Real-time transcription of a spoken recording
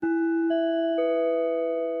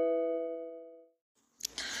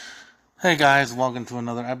Hey guys, welcome to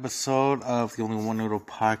another episode of the Only One Noodle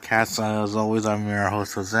Podcast. As always, I'm your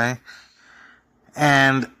host Jose,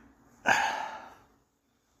 and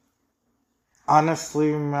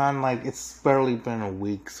honestly, man, it's barely been a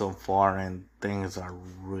week so far, and things are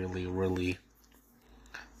really,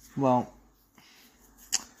 well,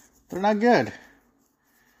 they're not good.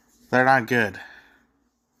 They're not good.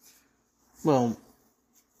 Well,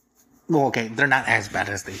 okay, they're not as bad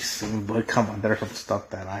as they seem, but come on, there's some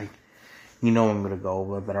stuff that I'm gonna go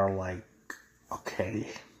over that are like, okay,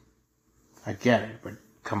 I get it, but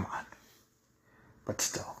come on, but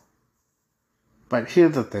still. But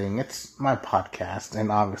here's the thing, it's my podcast,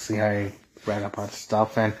 and obviously I read about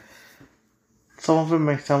stuff, and some of it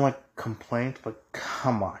may sound like complaints, but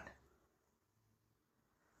come on.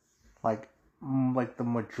 Like, like the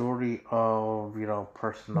majority of,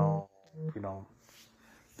 personal,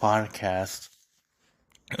 podcasts,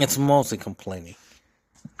 it's mostly complaining,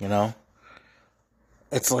 you know?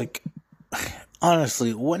 It's like,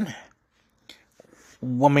 honestly, when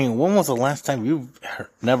was the last time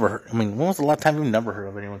when was the last time you've never heard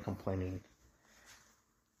of anyone complaining?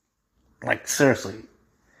 Like, seriously,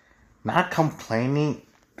 not complaining,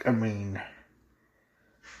 I mean,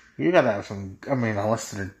 you gotta have some,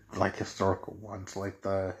 unless they're like historical ones, like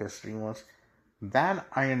the history ones, that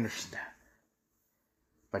I understand.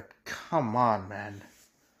 But come on, man.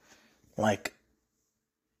 Like,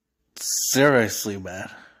 seriously, man.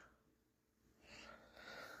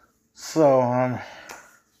 So,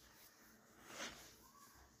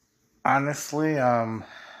 honestly,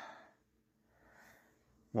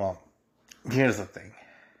 well, here's the thing.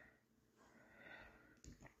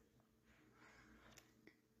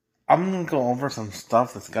 I'm gonna go over some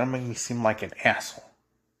stuff that's gonna make me seem like an asshole.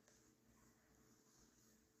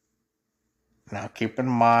 Now, keep in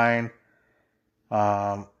mind,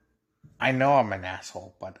 I know I'm an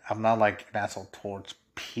asshole, but I'm not like an asshole towards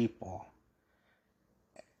people.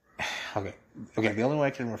 Okay, the only way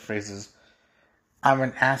I can rephrase is, I'm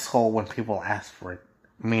an asshole when people ask for it.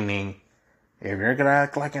 Meaning, if you're gonna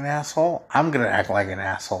act like an asshole, I'm gonna act like an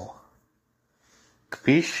asshole.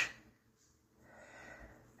 Capiche?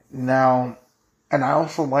 Now, and I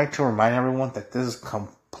also like to remind everyone that this is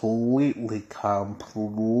completely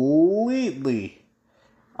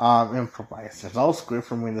improvised. There's no script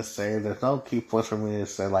for me to say. There's no key points for me to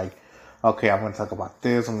say, like, okay, I'm going to talk about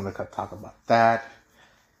this, I'm going to talk about that.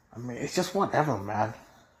 I mean, it's just whatever, man.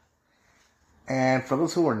 And for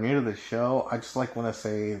those who are new to the show, I just want to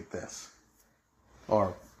say this.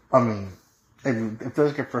 Or, if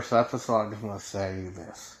this is your first episode, I just want to say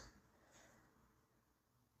this.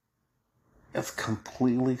 It's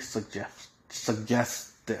completely suggestive.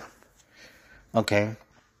 Okay?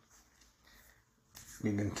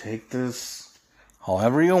 You can take this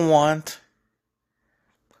however you want.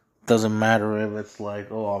 Doesn't matter if it's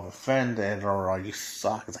like, oh, I'm offended or oh, you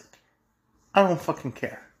suck. It's like, I don't fucking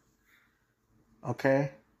care. Okay?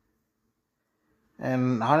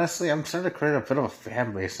 And honestly, I'm starting to create a bit of a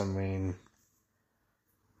fan base. On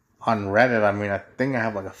Reddit, I think I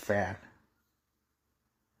have like a fan.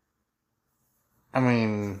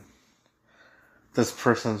 This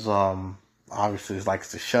person's, obviously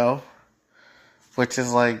likes the show. Which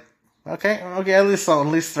is like, okay, at least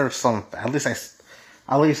there's some, at least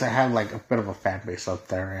I have like a bit of a fan base up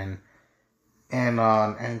there, and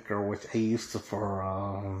on Anchor, which I used to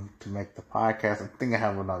to make the podcast. I think I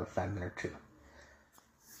have another fan there too.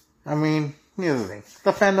 Here's the thing: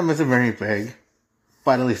 the fandom isn't very big,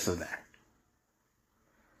 but at least it's there.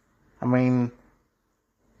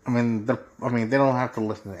 They don't have to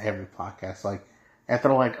listen to every podcast. Like, if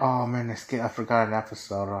they're like, oh man, I forgot an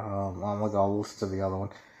episode. I'll listen to the other one.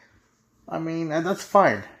 That's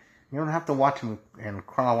fine. You don't have to watch them in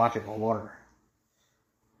chronological order.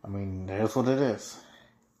 That's what it is.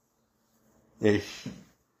 Ish.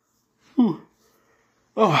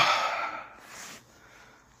 Oh.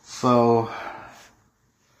 So,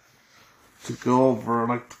 to go over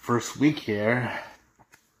like the first week here,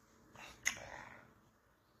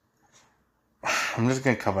 I'm just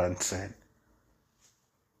gonna come out and say it.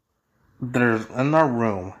 There's in our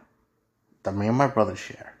room that me and my brother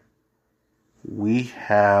share. We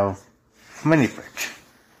have mini fridge.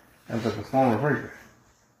 And there's a small refrigerator.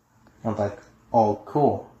 I'm like, oh,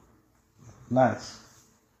 cool. Nice.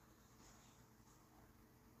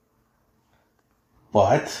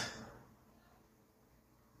 But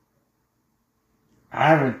I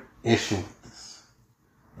have an issue with this.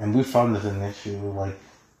 And we found this an issue like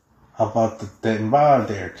about a day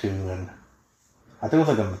or two, and I think it was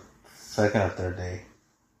like on the second or third day.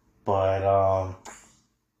 But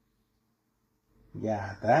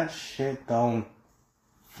yeah, that shit don't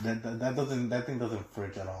That thing doesn't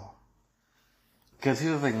fridge at all. Because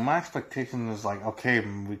here's the thing, my expectation is like, okay,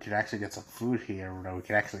 we could actually get some food here that we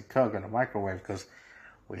could actually cook in the microwave because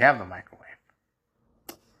we have the microwave.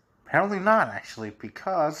 Apparently not, actually,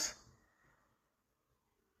 because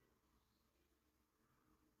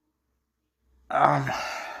um,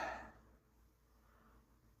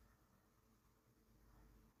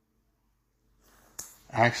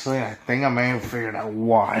 actually, I think I may have figured out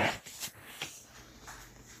why.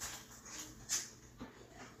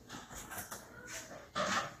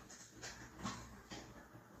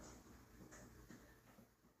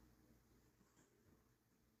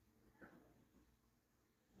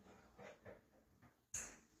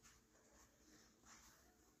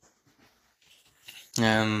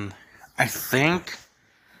 And I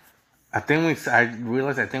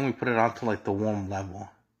realized I think we put it on to like the warm level.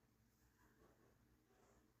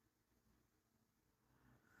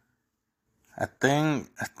 I think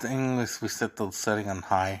we set the setting on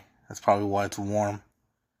high. That's probably why it's warm.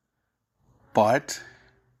 But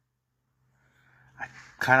I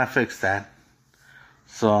kind of fixed that.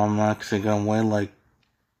 So I'm actually gonna wait like,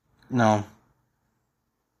 no,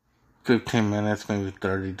 15 minutes, maybe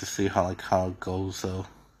 30 to see how it goes. So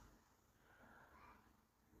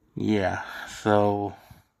yeah, so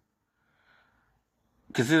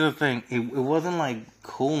because here's the thing, it wasn't like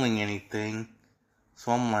cooling anything,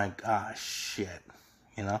 so I'm like, ah, shit,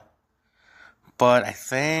 you know. But I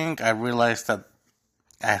think I realized that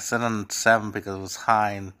I set on 7 because it was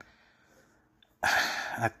high, and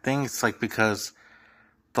I think it's like because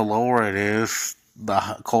the lower it is, the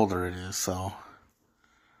colder it is. So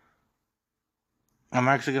I'm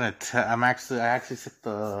actually gonna. I actually set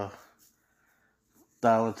the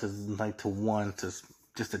dial it to like to 1 to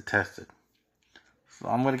just to test it. So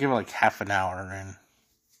I'm gonna give it like half an hour, and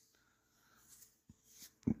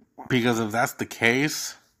because if that's the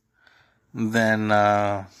case, then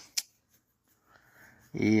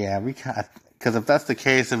yeah, we kind. Because if that's the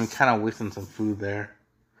case, then we kind of wasting some food there.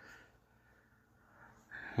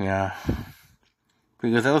 Yeah,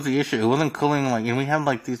 because that was the issue. It wasn't cooling like, and we had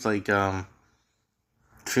like these like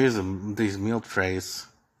trays of these meal trays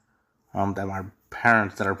that our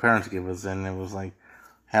parents gave us, and it was like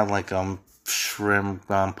had like shrimp,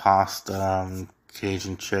 pasta,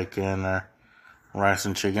 Cajun chicken, or rice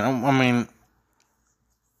and chicken. I mean,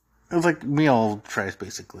 it was like meal trays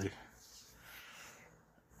basically,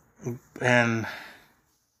 and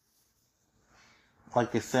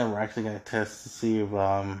like I said, we're actually gonna test to see if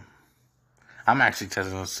I'm actually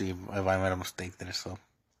testing to see if I made a mistake there. So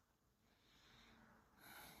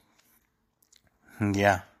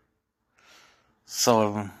yeah,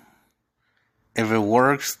 so if it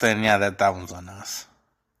works, then yeah, that one's on us.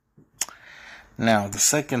 Now the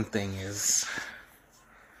second thing is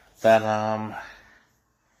that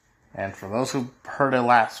and for those who heard it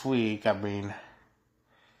last week, I mean,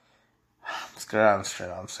 let's get on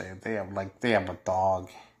straight on saying they have a dog,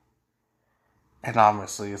 and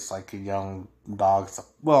obviously it's like a young dog. So,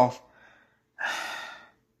 well,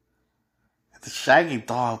 it's a shaggy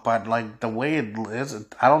dog, but like the way it is,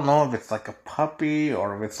 I don't know if it's like a puppy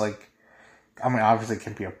or if it's like. I mean, obviously it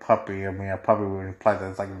can be a puppy. I mean, a puppy would imply that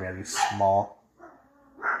it's like very small.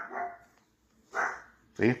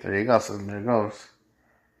 See, there you go. So there it goes.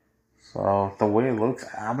 So the way it looks,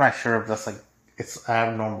 I'm not sure if that's like it's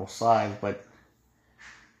abnormal size, but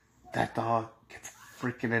that dog gets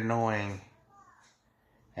freaking annoying.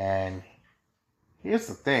 And here's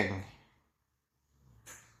the thing.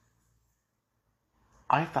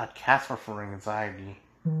 I thought cats were for anxiety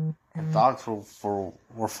and dogs were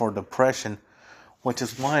for depression, which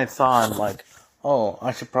is why I thought like, oh,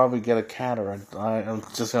 I should probably get a cat or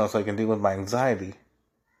just so I can deal with my anxiety.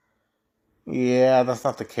 Yeah, that's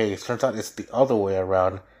not the case. Turns out it's the other way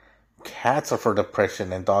around. Cats are for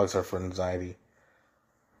depression and dogs are for anxiety.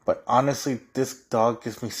 But honestly, this dog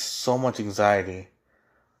gives me so much anxiety.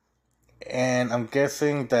 And I'm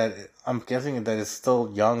guessing that it's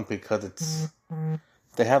still young because it's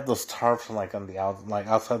they have those tarps like on the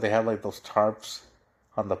outside they have like those tarps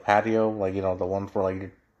on the patio, like the ones where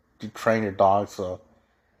like you train your dog so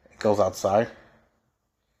it goes outside.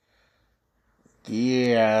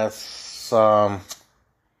 Yes,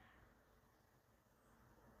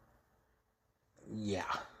 yeah.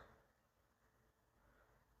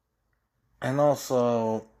 And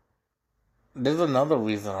also there's another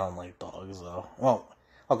reason I don't like dogs, though. Well,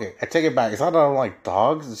 okay, I take it back. It's not that I don't like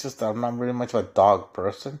dogs. It's just that I'm not really much of a dog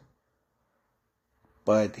person.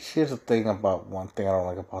 But here's the thing about one thing I don't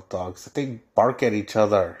like about dogs: that they bark at each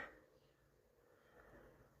other.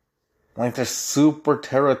 Like they're super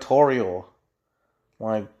territorial.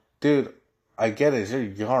 Like, dude, I get it, it's your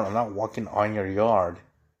yard. I'm not walking on your yard.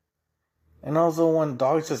 And also when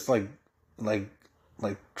dogs just like,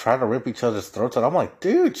 try to rip each other's throats out, I'm like,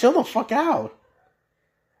 dude, chill the fuck out.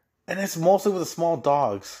 And it's mostly with the small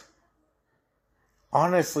dogs.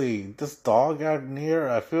 Honestly, this dog out here,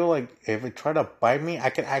 I feel like if it tried to bite me, I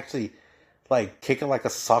could actually like kick it like a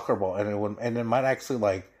soccer ball, and it might actually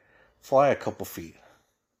like fly a couple feet.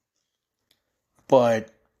 But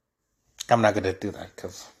I'm not gonna do that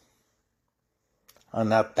because I'm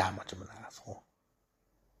not that much of an asshole.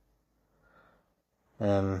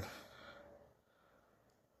 And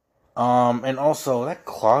and also that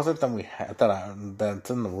closet that we had that's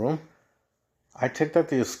in the room, I checked out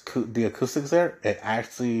the acoustics there.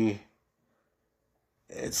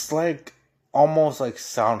 It's like almost like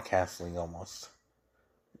sound canceling almost,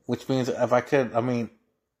 which means if I could, I mean,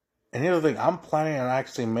 and here's the thing, I'm planning on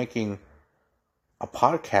actually making a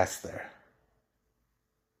podcast there.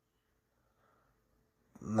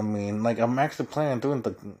 I mean, like I'm actually planning on doing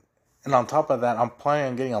and on top of that, I'm planning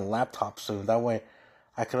on getting a laptop soon. That way,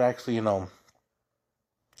 I could actually,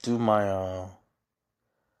 do my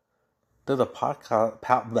do the the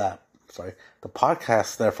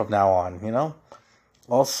podcast there from now on.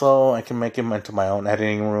 Also, I can make it into my own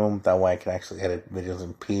editing room. That way, I can actually edit videos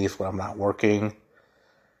in peace when I'm not working.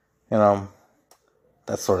 You know,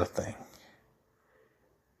 that sort of thing.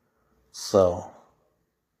 So,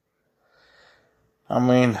 I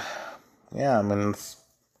mean, yeah, I mean, it's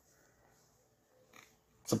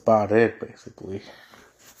about it, basically.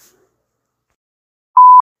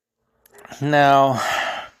 Now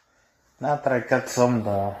that I got some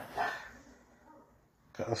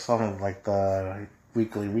like the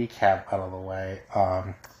weekly recap out of the way,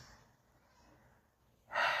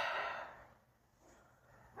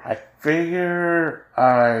 I figure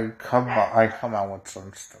I come out with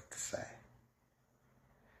some stuff to say,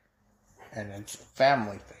 and it's a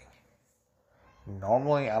family thing.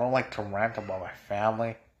 Normally, I don't like to rant about my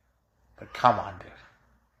family, but come on, dude.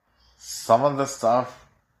 Some of the stuff,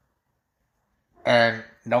 and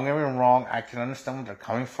don't get me wrong, I can understand where they're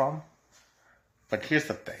coming from, but here's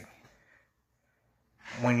the thing.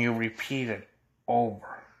 When you repeat it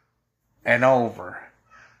over and over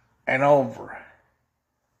and over,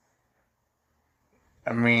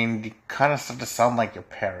 I mean, you kind of start to sound like your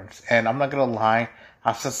parents. And I'm not gonna lie,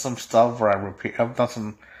 I've said some stuff where I've done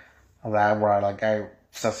some of that where I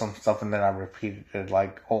said some stuff and then I repeated it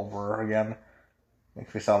like over again.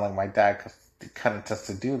 Makes me sound like my dad because he kind of tends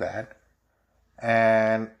to do that.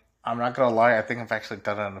 And I'm not gonna lie, I think I've actually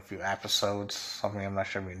done it in a few episodes. Something I'm not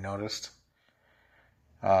sure if you noticed.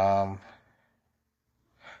 If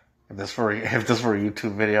this were a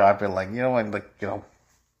YouTube video, I'd be like,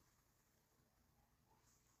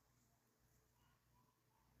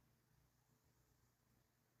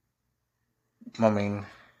 I mean,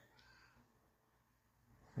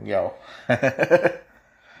 yo.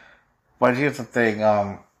 But here's the thing,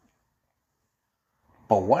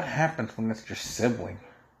 but what happens when it's your sibling?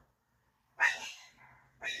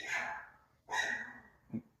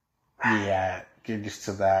 Yeah, get used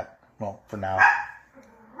to that. Well, for now.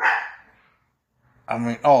 I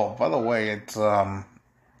mean, oh, by the way, it's, like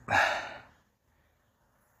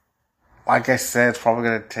I said, it's probably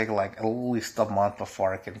going to take like at least a month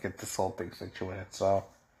before I can get this whole thing situated. So,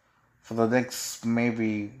 for the next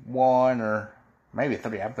maybe 1 or maybe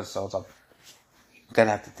 3 episodes, I'm going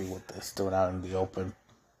to have to deal with this, do it out in the open.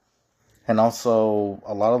 And also,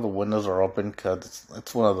 a lot of the windows are open because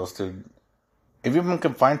it's one of those, dude. If you've been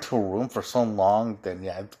confined to a room for so long, then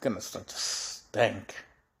yeah, it's going to start to stink.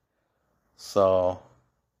 So,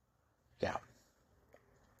 yeah.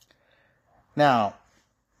 Now,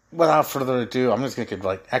 without further ado, I'm just going to get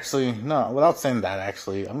without saying that,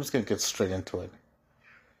 actually, I'm just going to get straight into it.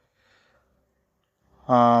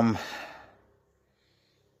 Yeah,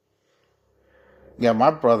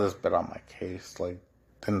 my brother's been on my case, like,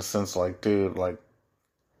 in the sense, like, dude, like,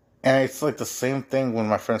 and it's like the same thing when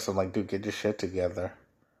my friends are like, dude, get your shit together.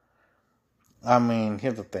 I mean,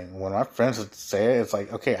 here's the thing. When my friends would say it, it's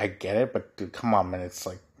like, okay, I get it, but dude, come on, man. It's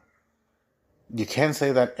like, you can't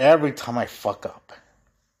say that every time I fuck up.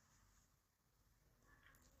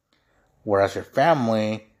 Whereas your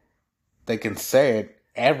family, they can say it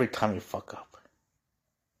every time you fuck up.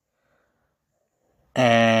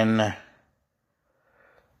 And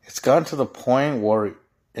it's gotten to the point where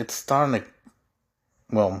it's starting to,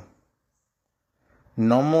 well,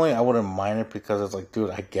 normally I wouldn't mind it because it's like,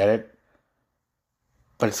 dude, I get it.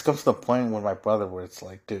 But it's come to the point with my brother where it's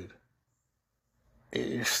like, dude,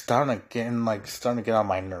 it's starting to get on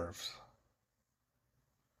my nerves.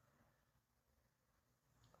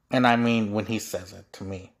 And I mean when he says it to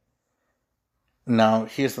me. Now,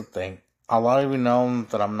 here's the thing. A lot of you know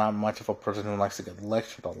that I'm not much of a person who likes to get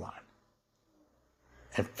lectured a lot.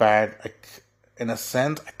 In fact, in a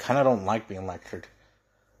sense, I kind of don't like being lectured.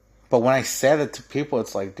 But when I said it to people,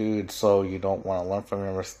 it's like, dude, so you don't want to learn from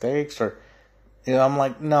your mistakes? Or, I'm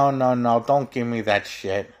like, no, no, no, don't give me that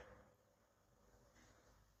shit.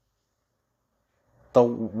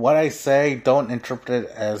 What I say, don't interpret it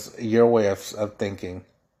as your way of thinking.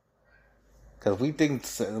 Because we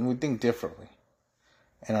think differently.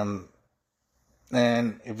 And,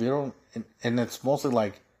 and if you don't, and it's mostly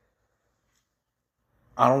like,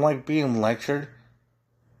 I don't like being lectured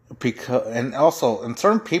because, and also, in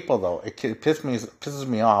certain people though, it pisses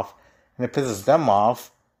me off, and it pisses them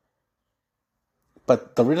off.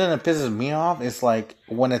 But the reason it pisses me off is like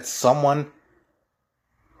when it's someone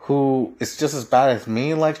who is just as bad as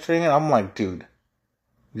me lecturing it. I'm like, dude,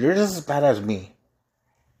 you're just as bad as me,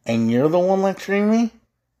 and you're the one lecturing me.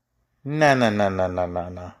 No, no, no, no, no, no,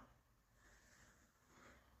 no,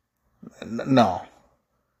 no.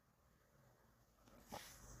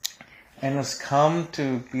 And it's come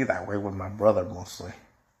to be that way with my brother mostly.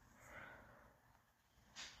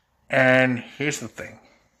 And here's the thing.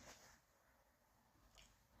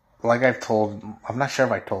 Like I'm not sure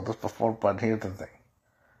if I told this before, but here's the thing.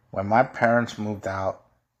 When my parents moved out,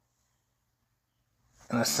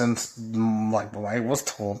 in a sense, like when I was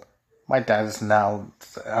told, my dad is now,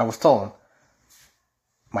 I was told,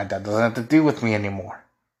 my dad doesn't have to deal with me anymore.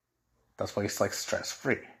 That's why he's like stress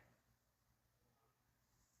free.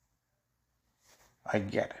 I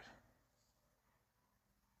get it.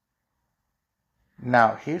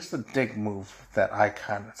 Now, here's the dick move that I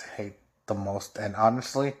kind of hate the most, and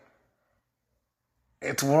honestly,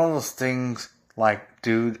 it's one of those things like,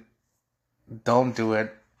 dude, don't do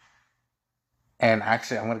it. And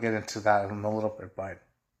actually, I'm going to get into that in a little bit, but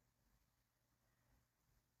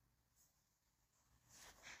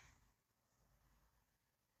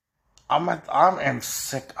I am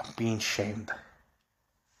sick of being shamed.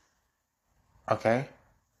 Okay?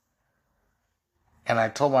 And I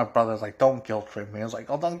told my brothers, like, don't guilt trip me. I was like,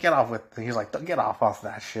 oh, don't get off with it. He's like, don't get off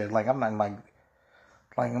that shit. Like, I'm not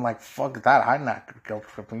like, fuck that. I'm not guilt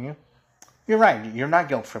tripping you. You're right. You're not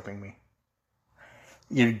guilt tripping me.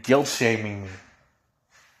 You're guilt shaming me.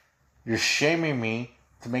 You're shaming me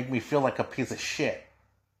to make me feel like a piece of shit.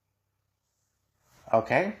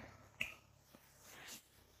 Okay?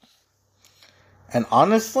 And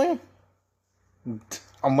honestly,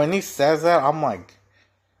 when he says that, I'm like,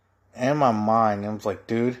 in my mind, I was like,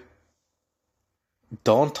 dude,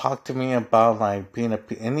 don't talk to me about like being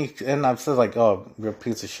and I've said like, oh, you're a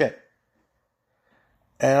piece of shit.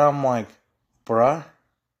 And I'm like, bruh,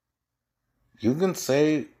 you can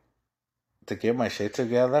say to get my shit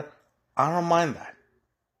together, I don't mind that.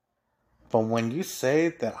 But when you say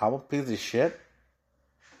that I'm a piece of shit,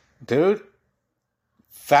 dude,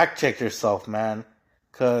 fact check yourself, man.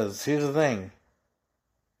 Cause here's the thing.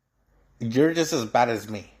 You're just as bad as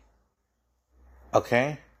me.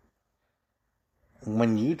 Okay?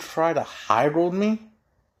 When you try to high road me,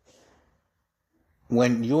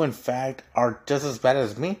 when you in fact are just as bad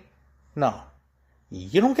as me, no.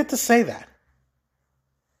 You don't get to say that.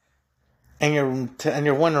 And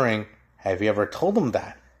you're wondering, have you ever told them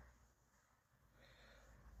that?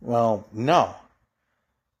 Well, no.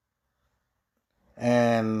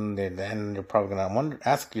 And then you're probably gonna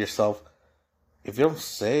ask yourself, if you don't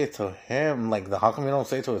say it to him, like, how come you don't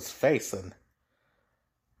say it to his face? And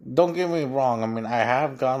don't get me wrong, I mean, I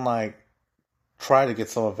have gone like try to get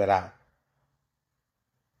some of it out,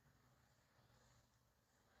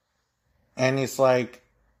 and he's like,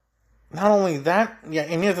 not only that, yeah.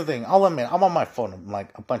 And here's the thing, I'll admit, I'm on my phone like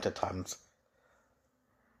a bunch of times,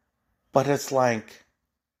 but it's like,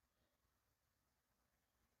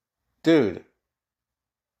 dude,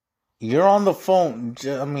 you're on the phone.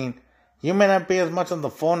 I mean, you may not be as much on the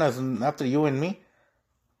phone as after you and me,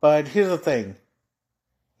 but here's the thing.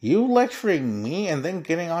 You lecturing me and then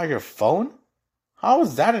getting on your phone? How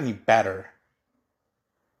is that any better?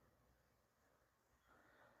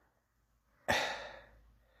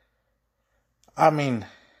 I mean,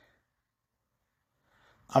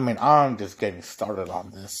 I'm just getting started on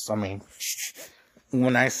this. I mean,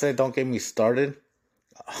 when I say don't get me started,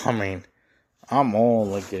 I mean, I'm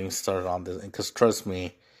only getting started on this. Because trust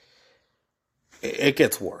me, it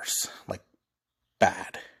gets worse. Like,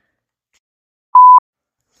 bad.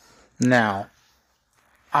 Now,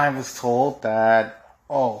 I was told that,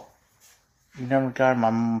 oh, you never got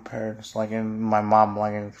my parents, like, in my mom,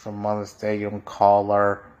 like, for Mother's Day, you don't call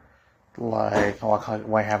her. Like,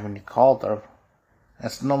 why haven't you called her?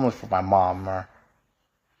 It's normally for my mom.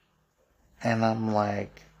 And I'm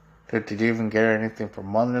like, Did you even get her anything for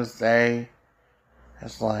Mother's Day?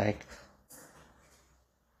 It's like,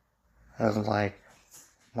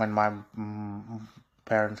 when my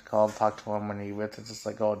parents called, talked to him when he visits, it's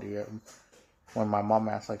like, oh, do you? When my mom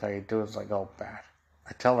asks, like, how you doing, it's like, oh, bad.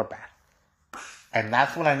 I tell her bad. And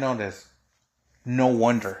that's what I noticed. No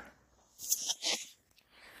wonder.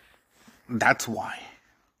 That's why.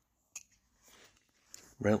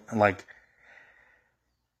 Really, like,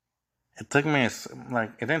 it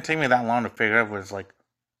didn't take me that long to figure out. It was like,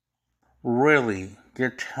 really,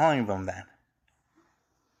 you're telling them that,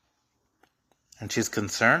 and she's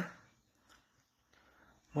concerned.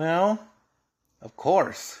 Well, of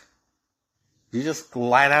course, you just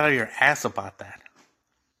lied out of your ass about that.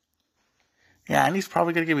 Yeah, and he's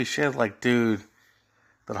probably gonna give me shit like, dude,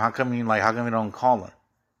 then how come you don't call her?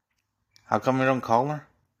 How come you don't call her?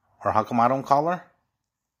 Or how come I don't call her?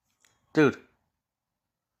 Dude.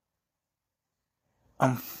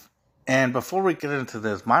 And before we get into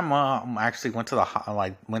this, my mom actually went to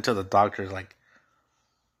the doctor's like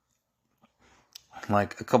a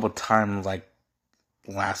couple times like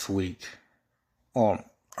last week, or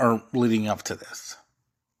leading up to this.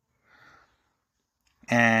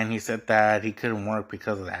 And he said that he couldn't work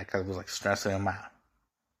because of that, because it was like stressing him out.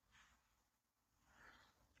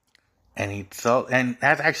 And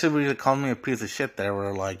that's actually what he called me a piece of shit there,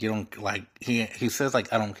 where like, you don't, like, he says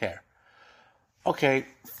like, I don't care. Okay,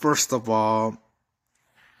 first of all,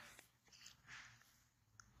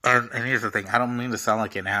 and here's the thing, I don't mean to sound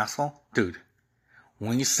like an asshole. Dude,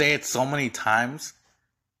 when you say it so many times,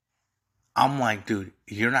 I'm like, dude,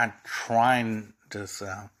 you're not trying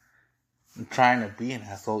to be an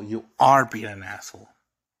asshole. You are being an asshole.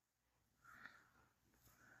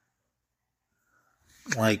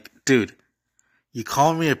 Like, dude, you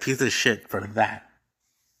call me a piece of shit for that.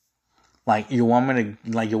 Like, you want to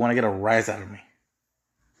get a rise out of me.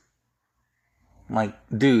 Like,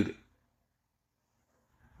 dude,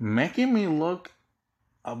 making me look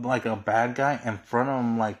like a bad guy in front of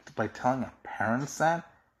him, like, by telling our parents that,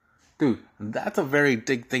 dude, that's a very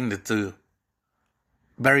big thing to do.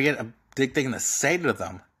 A big thing to say to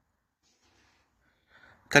them.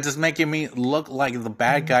 Because it's making me look like the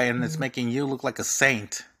bad guy, and it's making you look like a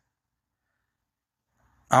saint.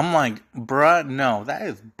 I'm like, bruh, no, that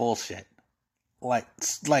is bullshit. Like,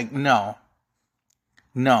 no.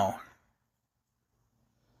 No.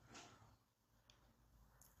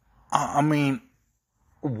 I mean,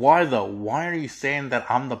 why though? Why are you saying that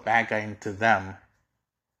I'm the bad guy to them?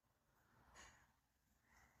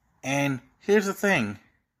 And here's the thing.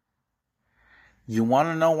 You want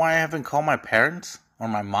to know why I haven't called my parents? Or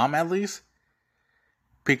my mom, at least?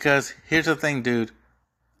 Because here's the thing, dude.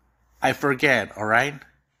 I forget, alright?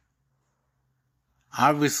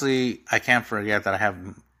 Obviously, I can't forget that I have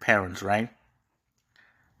parents, right?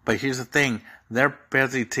 But here's the thing. They're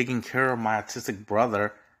busy taking care of my autistic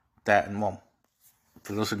brother that, well,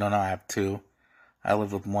 for those who don't know, I have two. I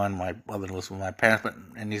live with one, my brother lives with my parents,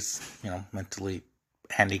 and he's, mentally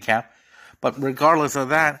handicapped. But regardless of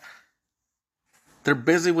that, they're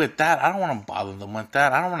busy with that. I don't want to bother them with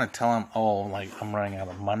that. I don't want to tell them, oh, like, I'm running out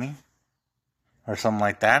of money, or something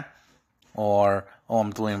like that. Or, oh,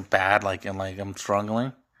 I'm doing bad, and I'm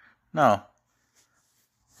struggling. No.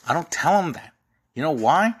 I don't tell them that. You know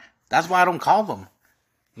why? That's why I don't call them.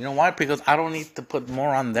 You know why? Because I don't need to put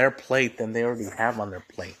more on their plate than they already have on their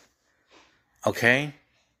plate. Okay?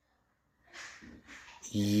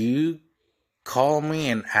 You call me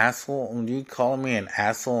an asshole, and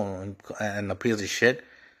a piece of shit,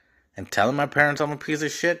 and telling my parents I'm a piece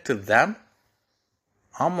of shit to them?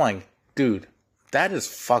 I'm like, dude, that is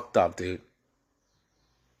fucked up, dude.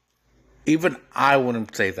 Even I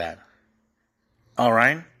wouldn't say that.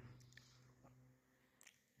 Alright?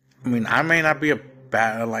 I mean, I may not be a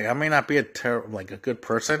good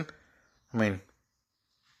person. I'm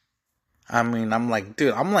like,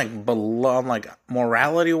 dude, I'm like below, I'm like,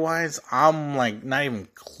 morality wise, I'm like not even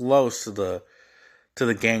close to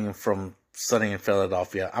the gang from studying in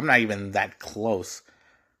Philadelphia. I'm not even that close.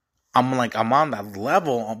 I'm on that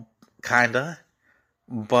level, kinda,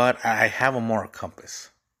 but I have a moral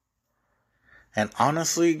compass. And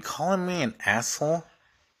honestly, calling me an asshole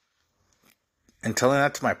and telling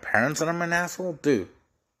that to my parents that I'm an asshole, dude,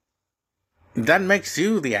 that makes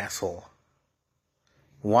you the asshole.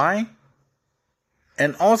 Why?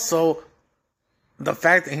 And also, the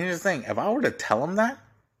fact that, here's the thing, if I were to tell them that,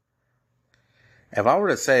 if I were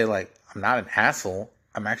to say, like, I'm not an asshole,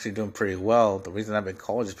 I'm actually doing pretty well, the reason I've been in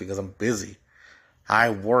college is because I'm busy. I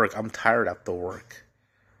work, I'm tired after work.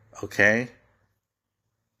 Okay?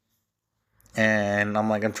 And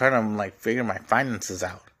I'm trying to, figure my finances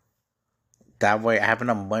out. That way I have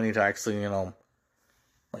enough money to actually,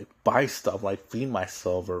 like buy stuff, like feed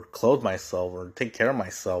myself or clothe myself or take care of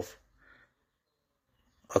myself.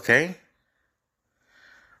 Okay?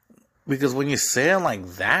 Because when you say it like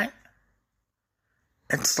that,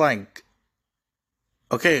 it's like,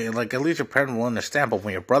 okay, like at least your parent will understand. But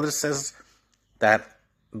when your brother says that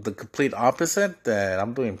the complete opposite, that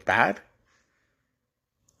I'm doing bad,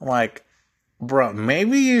 I'm like, bro,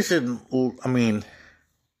 maybe you should, I mean,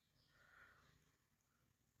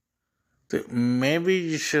 dude, maybe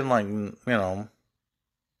you should, like, I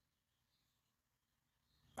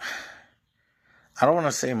don't want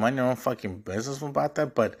to say mind your own fucking business about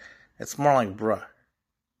that, but it's more like, bro,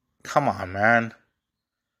 come on, man.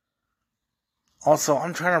 Also,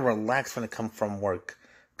 I'm trying to relax when it comes from work.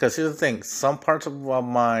 Because here's the thing, some parts of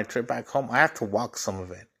my trip back home, I have to walk some of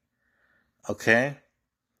it. Okay?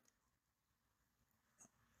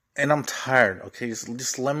 And I'm tired, okay?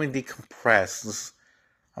 Just let me decompress.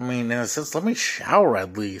 I mean, in a sense, let me shower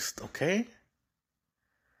at least, okay?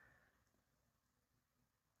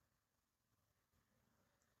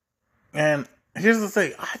 And here's the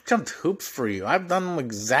thing, I've jumped hoops for you. I've done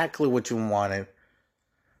exactly what you wanted.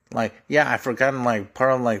 Like, yeah, I forgotten like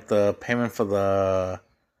part of like the payment for the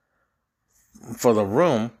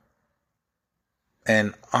room.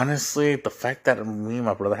 And honestly, the fact that me and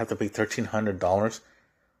my brother have to pay $1,300,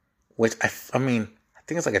 which I mean, I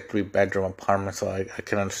think it's like a 3-bedroom apartment, so I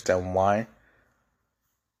can understand why.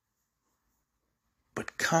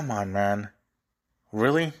 But come on, man,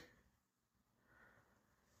 really?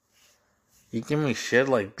 You give me shit?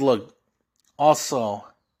 Like, look. Also,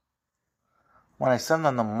 when I send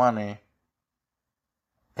them the money,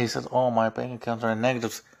 he says, "Oh, my bank accounts are in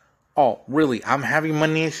negatives." Oh, really? I'm having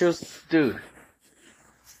money issues, dude.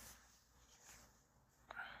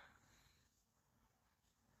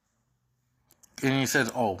 And he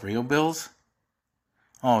says, "Oh, real bills?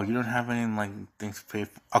 Oh, you don't have any like things to pay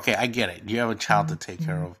for." Okay, I get it. You have a child to take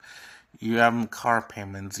care of. You have car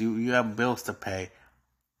payments. You have bills to pay.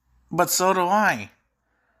 But so do I.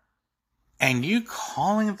 And you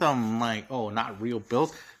calling them like, oh, not real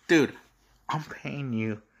bills, dude? I'm paying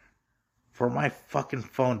you for my fucking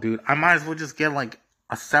phone, dude. I might as well just get like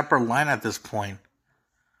a separate line at this point.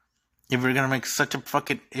 If you're gonna make such a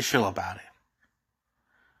fucking issue about it.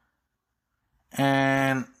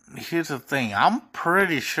 And here's the thing, I'm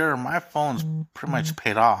pretty sure my phone's pretty much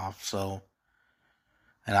paid off, so.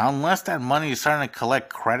 And unless that money is starting to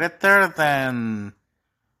collect credit there, then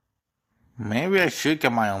maybe I should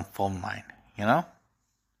get my own phone line, you know?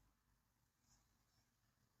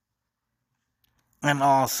 And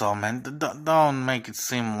also, man, don't make it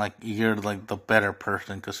seem like you're like the better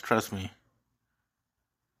person, because trust me.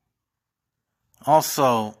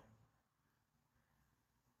 Also,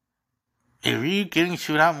 if you getting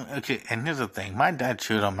chewed out, okay, and here's the thing, my dad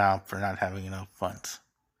chewed him out for not having enough funds.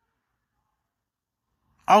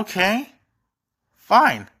 Okay,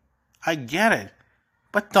 fine, I get it,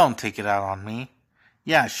 but don't take it out on me.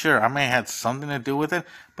 Yeah, sure, I may have had something to do with it,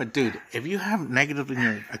 but dude, if you have negative in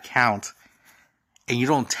your account and you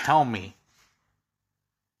don't tell me,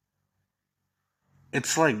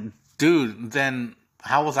 it's like, dude, then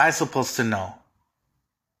how was I supposed to know?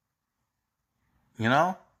 You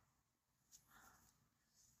know?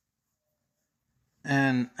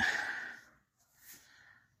 And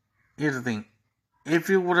here's the thing, if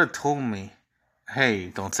you would have told me, hey,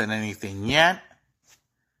 don't send anything yet,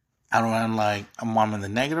 I don't want like, I'm in the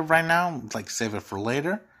negative right now, like save it for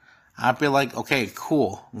later, I'd be like, okay,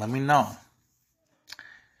 cool, let me know.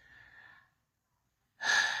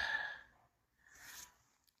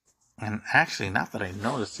 And actually, now that I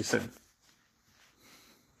noticed, he said,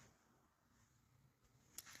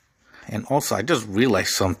 and also, I just realized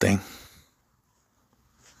something.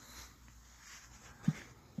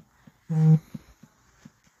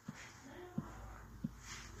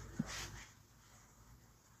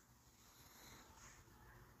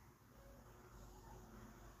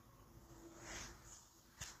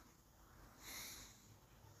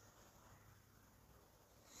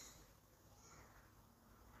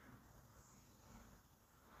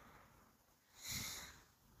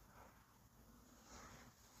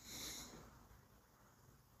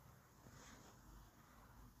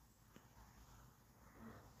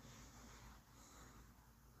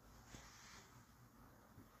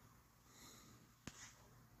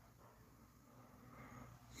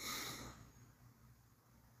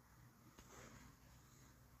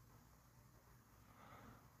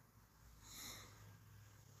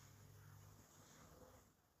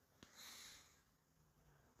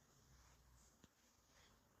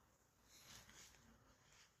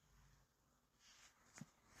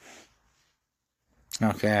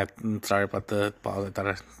 Okay, I'm sorry about the pause. I thought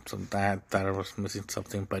I was missing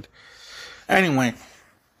something, but anyway,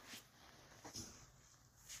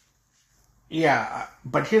 yeah.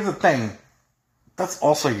 But here's the thing: that's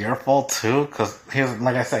also your fault too, because here's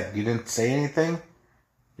like I said, you didn't say anything.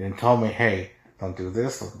 You didn't tell me, hey, don't do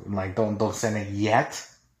this. Like, don't send it yet.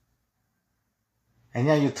 And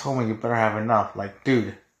yeah, you told me you better have enough. Like,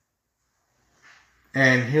 dude.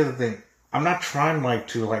 And here's the thing: I'm not trying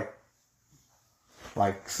to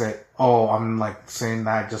say, oh, I'm like saying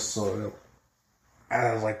that just so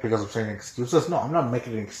as like because I'm saying excuses. No, I'm not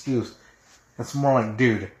making an excuse. It's more like,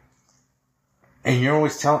 dude. And you're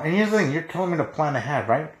always telling. And here's the thing: you're telling me to plan ahead,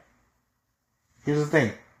 right? Here's the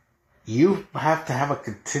thing: you have to have a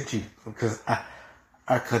contingency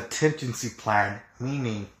plan,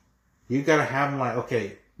 meaning you gotta have like,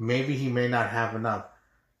 okay, maybe he may not have enough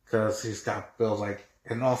because he's got bills. Like,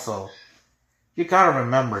 and also, you gotta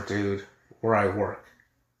remember, dude, where I work.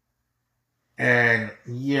 And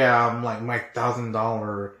yeah, I'm like my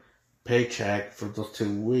 $1,000 paycheck for those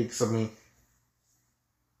 2 weeks. I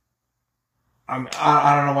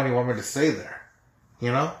don't know what you want me to say there,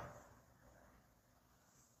 you know.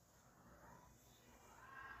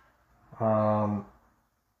 Um,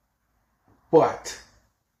 but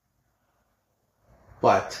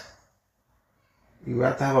you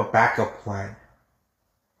have to have a backup plan.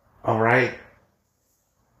 All right.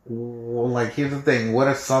 Well, like, here's the thing: what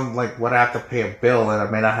if what I have to pay a bill and I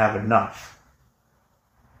may not have enough?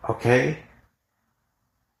 Okay.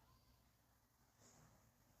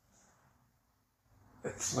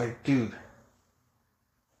 It's like, dude,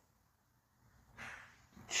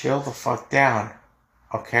 chill the fuck down.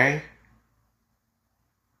 Okay.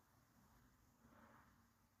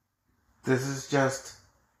 This is just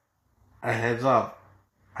a heads up.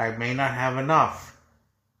 I may not have enough.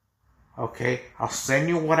 Okay, I'll send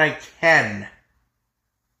you what I can.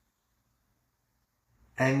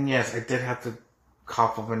 And yes, I did have to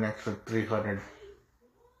cough up an extra 300.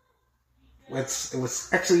 It was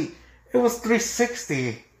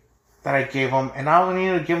 360 that I gave him, and I only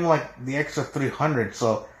needed to give him like the extra 300.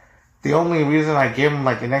 So the only reason I gave him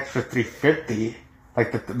like an extra 350,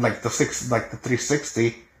 like the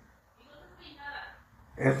 360,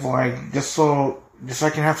 is like just so I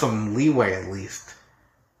can have some leeway at least,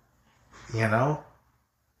 you know.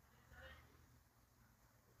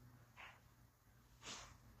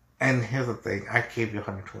 And here's the thing: I gave you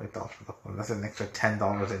 $120 for the phone. That's an extra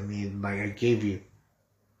 $10 I need. Like, I gave you,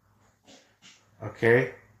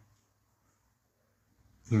 okay?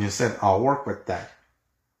 And you said I'll work with that.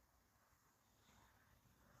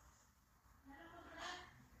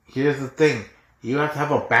 Here's the thing: you have to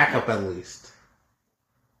have a backup at least.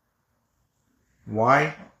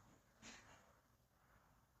 Why?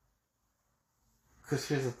 Because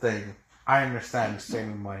here's the thing: I understand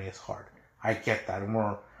saving money is hard. I get that, and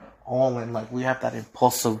we're all in. Like, we have that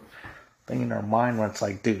impulsive thing in our mind where it's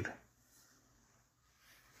like, dude,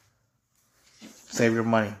 save your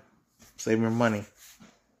money. Save your money.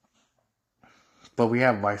 But we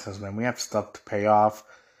have vices, man. We have stuff to pay off.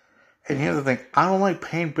 And here's the thing: I don't like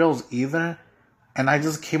paying bills either. And I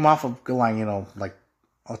just came off of, like,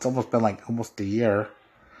 it's almost been like almost a year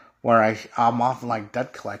where I'm off like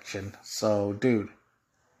debt collection. So, dude,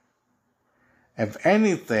 if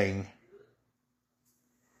anything,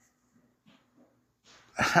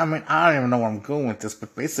 I mean, I don't even know where I'm going with this,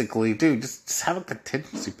 but basically, dude, just have a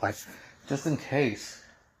contingency plan, just in case.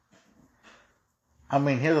 I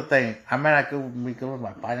mean, here's the thing: I may not be good with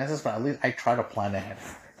my finances, but at least I try to plan ahead.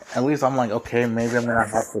 At least I'm like, okay, maybe I'm gonna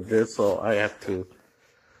have to do this, so I have to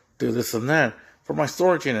do this and that for my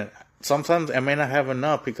storage unit. Sometimes I may not have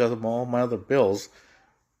enough because of all my other bills,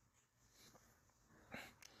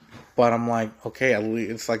 but I'm like, okay, at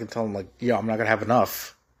least it's like I can tell them, like, yo, I'm not gonna have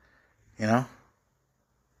enough, you know.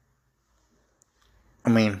 I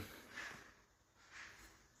mean,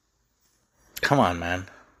 come on, man.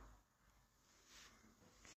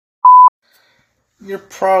 You're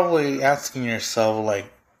probably asking yourself,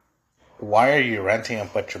 like, why are you renting a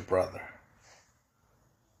but your brother?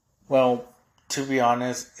 Well, to be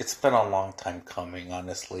honest, it's been a long time coming,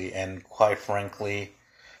 honestly, and quite frankly,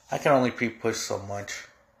 I can only be pushed so much.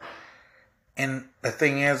 And the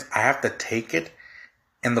thing is, I have to take it,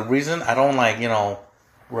 and the reason I don't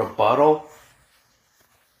rebuttal,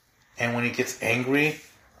 and when he gets angry,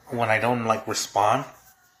 when I don't respond,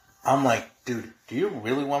 I'm like, dude, do you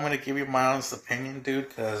really want me to give you my honest opinion, dude?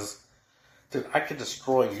 Because, dude, I could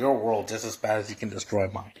destroy your world just as bad as you can destroy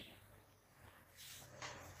mine.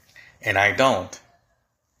 And I don't.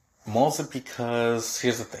 Mostly because,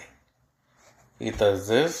 here's the thing. He does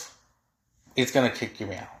this, he's going to kick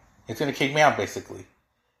me out. He's gonna kick me out, basically.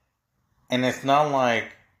 And it's not like,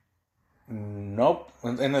 nope.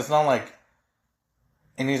 And it's not like,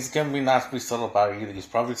 and he's gonna be not be subtle about it either. He's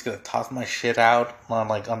probably just gonna toss my shit out on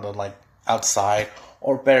the outside,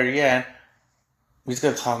 or better yet, he's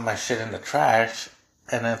gonna toss my shit in the trash.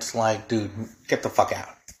 And it's like, dude, get the fuck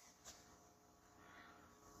out.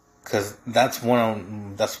 Because that's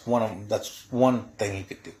one thing he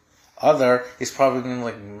could do. Other, he's probably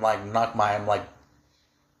gonna knock my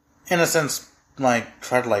in a sense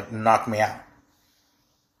try to knock me out.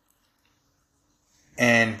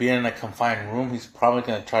 And being in a confined room, he's probably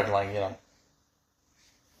gonna try to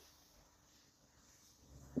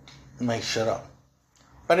make shit up.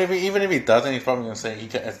 But even if he doesn't, he's probably gonna say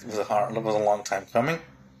it was a long time coming.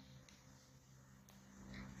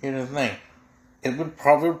 Here's the thing. It would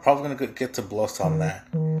probably going to get to blows on that.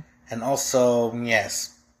 And also,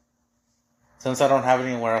 yes, since I don't have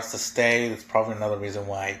anywhere else to stay, that's probably another reason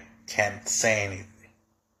why I can't say anything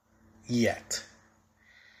yet.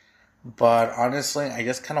 But honestly, I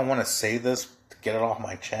just kind of want to say this to get it off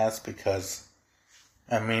my chest because,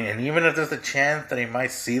 I mean, and even if there's a chance that he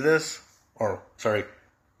might see this,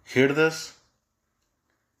 hear this,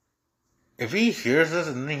 if he hears this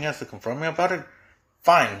and then he has to confront me about it,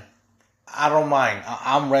 fine. I don't mind.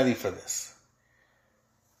 I'm ready for this.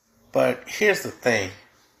 But here's the thing.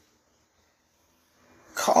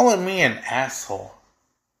 Calling me an asshole.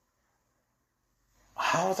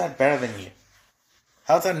 How is that better than you?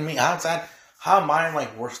 How am I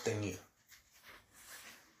worse than you?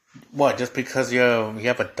 What, just because you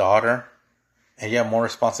have a daughter and you have more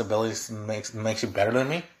responsibilities makes you better than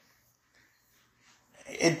me?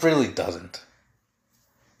 It really doesn't.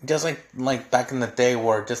 Just like back in the day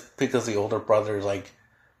where just because the older brother is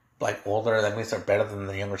older, that means they're better than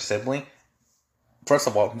the younger sibling. First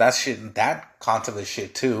of all, that concept is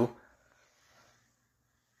shit too.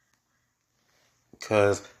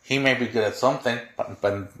 Because he may be good at something, but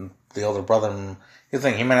the older brother, he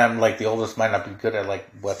may not, the oldest might not be good at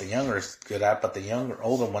what the younger is good at, but the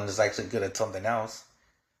older one is actually good at something else.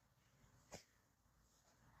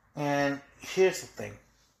 And here's the thing.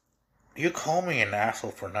 You call me an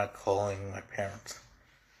asshole for not calling my parents.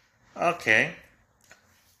 Okay.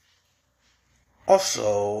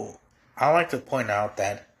 Also, I like to point out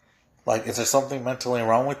that, is there something mentally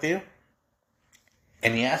wrong with you?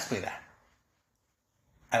 And he asked me that.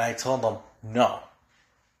 And I told him, no.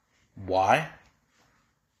 Why?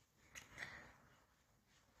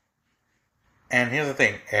 And here's the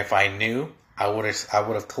thing. If I knew, I would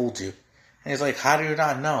have told you. And he's like, how do you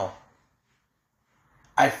not know?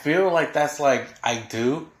 I feel like that's I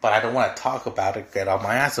do, but I don't want to talk about it, get on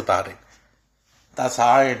my ass about it. That's how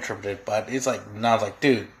I interpret it, but it's I was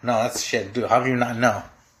dude, no, that's shit, dude, how do you not know?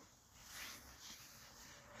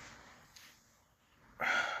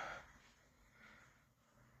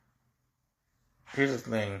 Here's the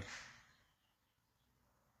thing.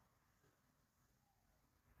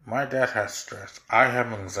 My dad has stress. I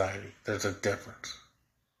have anxiety. There's a difference.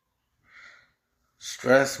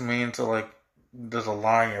 Stress means there's a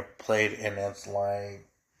lot on your plate and it's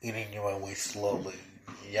eating you away slowly.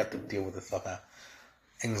 You have to deal with it somehow.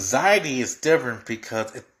 Anxiety is different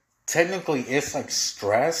because it technically is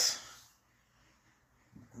stress,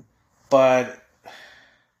 but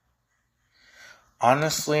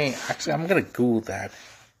honestly, actually, I'm gonna Google that.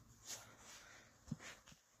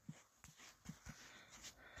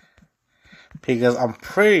 Because I'm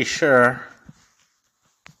pretty sure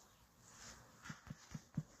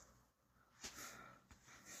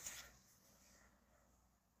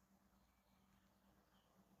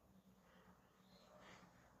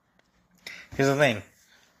here's the thing.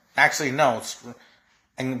 Actually, no.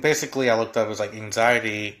 And basically, I looked up. It was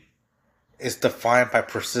anxiety is defined by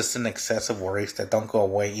persistent, excessive worries that don't go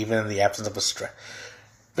away even in the absence of a stress.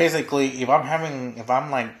 Basically, if I'm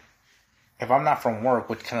not from work,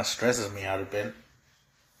 which kind of stresses me out a bit.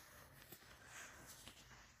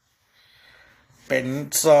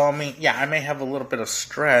 But so I mean, yeah, I may have a little bit of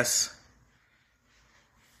stress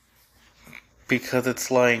because it's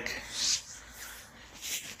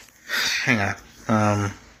hang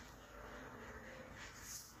on.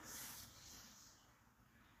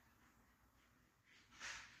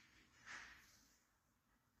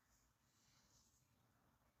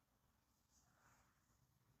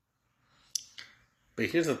 But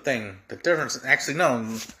here's the thing: the difference. Actually,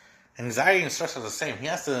 no. Anxiety and stress are the same. He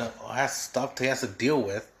has stuff he has to deal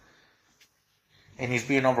with, and he's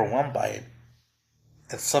being overwhelmed by it.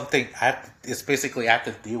 It's something it's basically I have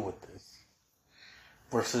to deal with this.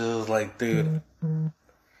 Versus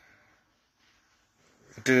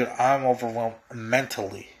dude, I'm overwhelmed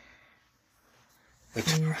mentally. Which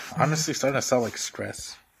honestly starting to sound like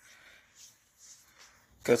stress.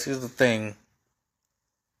 Because here's the thing.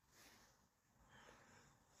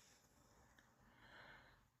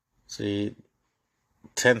 See,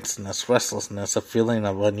 tenseness, restlessness, a feeling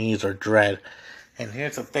of unease or dread. And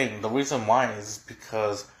here's the thing. The reason why is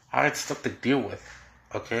because I had stuff to deal with.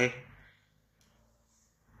 Okay?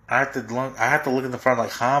 I have to look in the front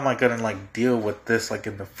like how am I gonna like deal with this like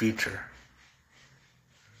in the future?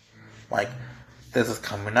 Like this is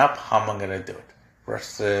coming up, how am I gonna do it?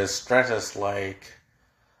 Versus stress is like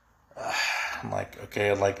I'm like,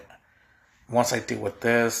 okay, like once I deal with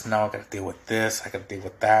this, now I gotta deal with this, I gotta deal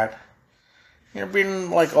with that. You're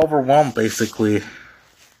being like overwhelmed basically.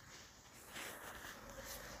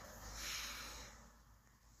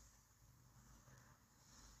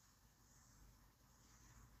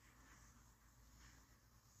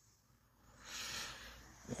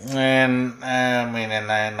 And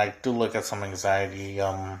I do look at some anxiety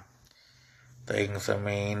things.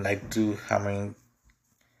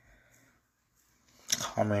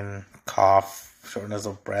 Cough, shortness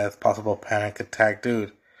of breath, possible panic attack,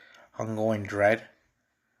 dude, ongoing dread,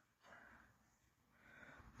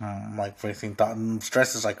 like racing thoughts.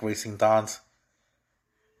 Stress is like racing thoughts.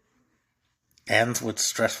 Ends with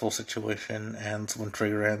stressful situation, ends when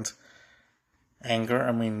trigger ends.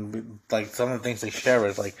 Anger, like some of the things they share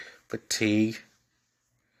is like fatigue,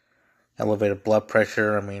 elevated blood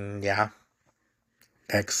pressure, yeah,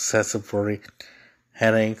 excessive worry,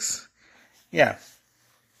 headaches, yeah.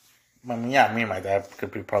 Yeah, me and my dad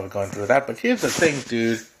could be probably going through that, but here's the thing,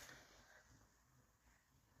 dude.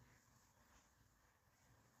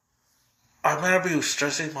 I'm gonna be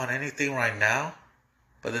stressing on anything right now,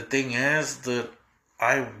 but the thing is that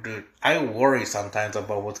I worry sometimes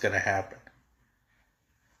about what's gonna happen.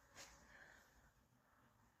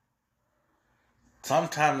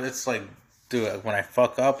 Sometimes it's like, dude, when I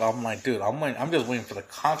fuck up, I'm like, dude, I'm just waiting for the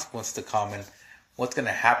consequence to come and what's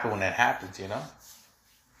gonna happen when it happens, you know?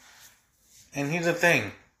 And here's the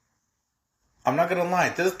thing. I'm not gonna lie,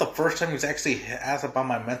 this is the first time he's actually asked about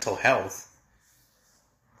my mental health.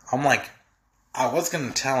 I'm like, I was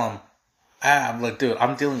gonna tell him, I'm like, dude,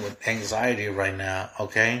 I'm dealing with anxiety right now,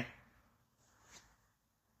 okay?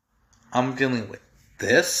 I'm dealing with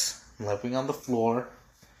this, living on the floor,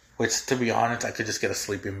 which, to be honest, I could just get a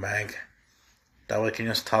sleeping bag. That way I can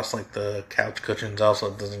just toss, like, the couch cushions out so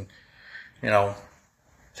it doesn't,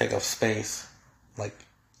 take up space. Like,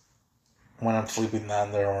 when I'm sleeping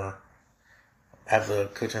down there, or have the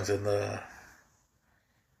cushions in the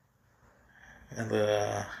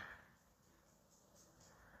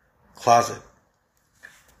closet.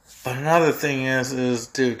 But another thing is,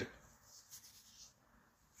 dude,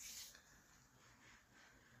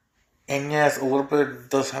 and yes, a little bit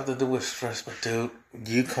does have to do with stress, but dude,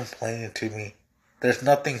 you complaining to me. There's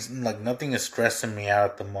nothing is stressing me out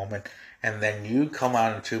at the moment. And then you come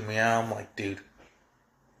out to me, and I'm like, dude,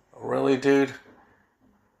 really, dude?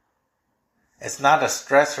 It's not a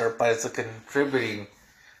stressor, but it's a contributing.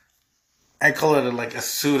 I call it like a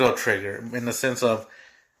pseudo trigger in the sense of,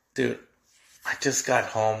 dude, I just got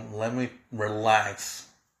home. Let me relax.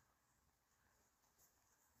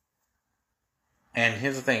 And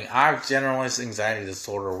here's the thing: I have generalized anxiety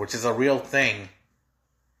disorder, which is a real thing.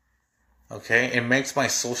 Okay, it makes my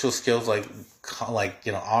social skills like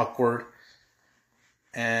awkward,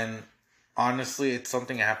 and honestly, it's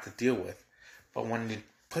something I have to deal with. But when you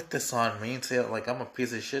put this on me and say like I'm a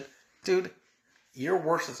piece of shit, dude, you're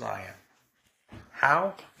worse than I am.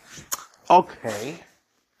 How? Okay.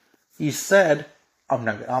 You said I'm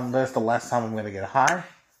not. That's the last time I'm gonna get high.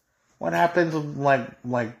 What happens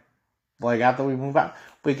like after we move out?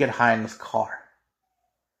 We get high in this car.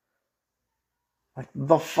 Like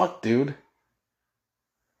the fuck, dude.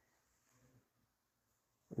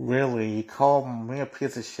 Really? You call me a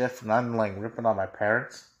piece of shit for not like ripping on my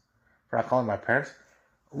parents? For not calling my parents?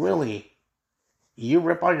 Really? You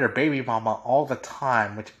rip on your baby mama all the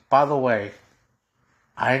time, which, by the way,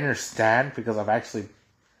 I understand because I've actually,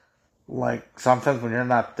 like, sometimes when you're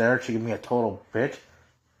not there, she can be a total bitch.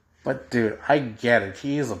 But, dude, I get it.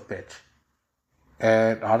 She is a bitch.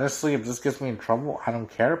 And honestly, if this gets me in trouble, I don't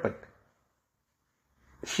care, but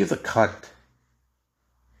she's a cunt.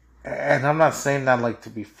 And I'm not saying that, like,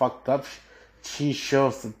 to be fucked up. She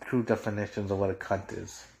shows the true definitions of what a cunt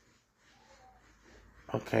is.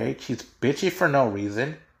 Okay, she's bitchy for no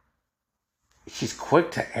reason. She's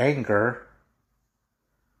quick to anger.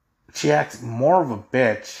 She acts more of a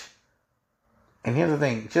bitch. And here's the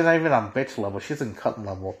thing, she's not even on bitch level, she's in cunt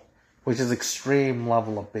level, which is extreme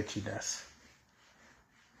level of bitchiness.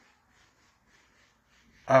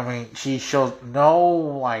 She shows no,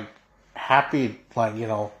 like, happy,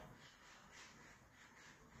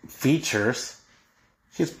 features.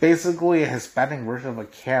 She's basically a Hispanic version of a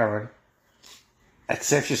Karen,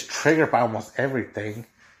 except she's triggered by almost everything.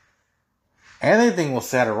 Anything will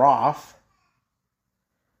set her off.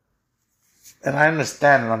 And I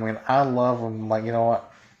understand it. I mean, I love him. Like, you know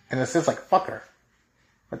what? And it's just like, fuck her.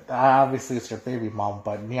 But obviously, it's your baby mom.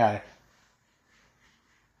 But yeah,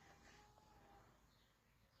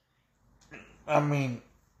 I mean,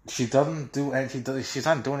 she doesn't do, and she's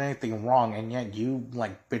not doing anything wrong, and yet you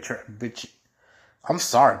like bitch. I'm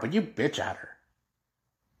sorry, but you bitch at her.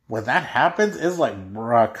 When that happens, it's like,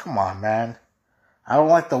 bruh, come on, man. I don't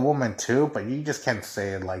like the woman too, but you just can't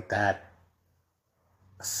say it like that.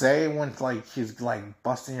 Say when like she's like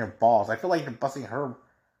busting your balls. I feel like you're busting her.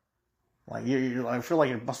 Like I feel like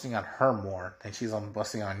you're busting on her more than she's on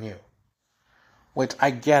busting on you. Which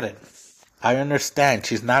I get it. I understand.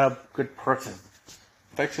 She's not a good person.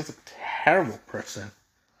 In fact, she's a terrible person.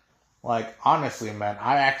 Like honestly, man,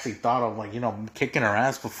 I actually thought of kicking her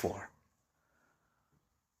ass before.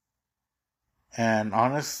 And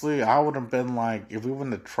honestly, I would have been like, if we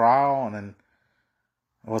went to trial and then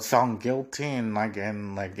was found guilty and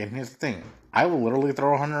here's the thing, I will literally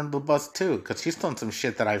throw her under the bus too, because she's done some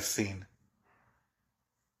shit that I've seen.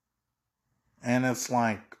 And it's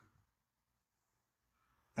like,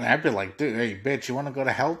 and I'd be like, dude, hey, bitch, you want to go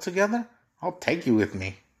to hell together? I'll take you with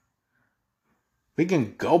me. We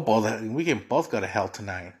can both go to hell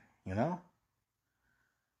tonight, you know?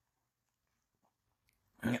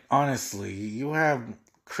 I mean, honestly, you have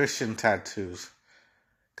Christian tattoos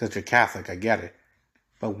because you're Catholic, I get it.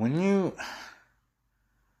 But when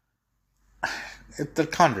they're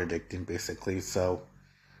contradicting basically, so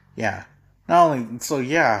yeah. Not only, so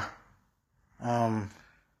yeah, um,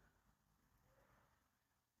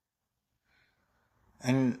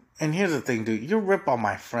 and here's the thing, dude, you rip on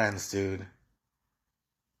my friends, dude.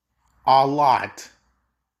 A lot.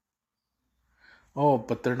 Oh,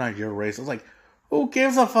 but they're not your race. I was like, who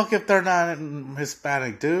gives a fuck if they're not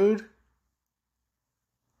Hispanic, dude?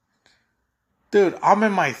 Dude, I'm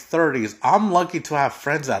in my 30s. I'm lucky to have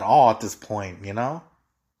friends at all at this point, you know?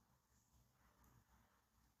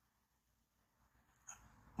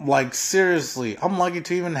 Like, seriously, I'm lucky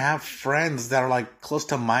to even have friends that are, like, close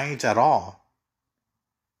to my age at all.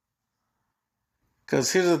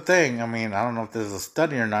 Because here's the thing, I mean, I don't know if there's a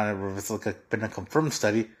study or not, or if it's, like, been a confirmed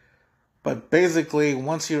study, but basically,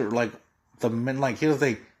 once you're, like, here's the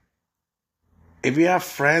thing, if you have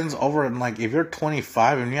friends over, and, like, if you're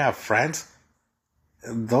 25 and you have friends,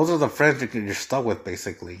 those are the friends you're stuck with,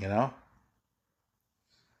 basically, you know?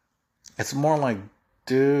 It's more like,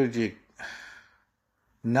 dude,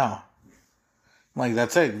 no. Like,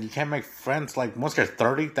 that's it. You can't make friends, like, once you're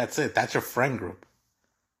 30, that's it. That's your friend group.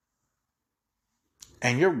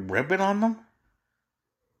 And you're ribbing on them?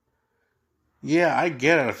 Yeah, I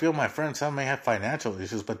get it. I feel my friends may have financial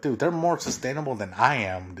issues, but dude, they're more sustainable than I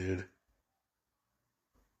am, dude.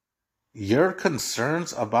 Your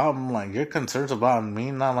concerns about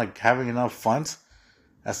me not like having enough funds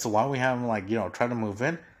as to why we haven't trying to move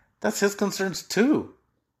in. That's his concerns too.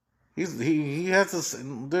 He has this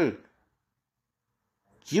dude.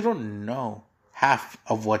 You don't know half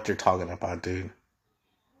of what you're talking about, dude.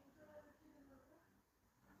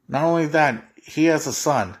 Not only that, he has a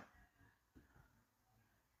son.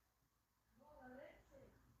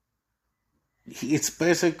 It's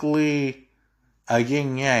basically a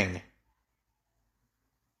yin yang.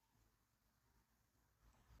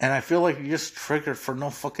 And I feel like you're just triggered for no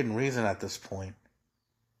fucking reason at this point.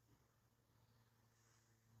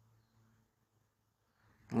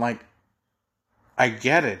 Like, I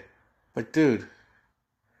get it. But dude,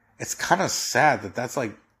 it's kind of sad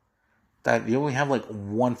that you only have like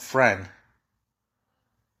one friend.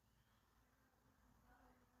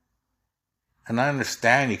 And I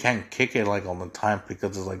understand you can't kick it like all the time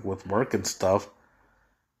because it's like with work and stuff.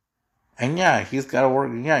 And yeah, he's got to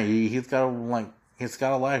work. Yeah, he's got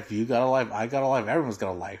a life. You got a life. I got a life. Everyone's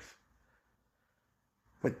got a life.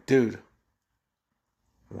 But dude,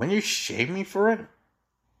 when you shame me for it,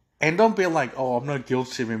 and don't be like, oh, I'm not guilt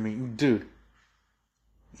shaming me, dude.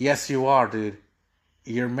 Yes, you are, dude.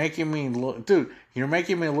 You're making me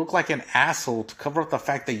look like an asshole to cover up the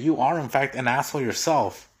fact that you are in fact an asshole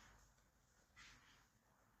yourself.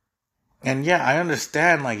 And yeah, I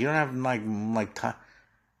understand. Like you don't have like time.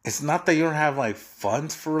 It's not that you don't have like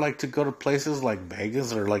funds for like to go to places like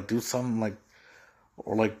Vegas or like do something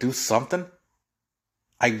do something.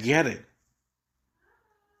 I get it,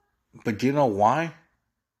 but do you know why?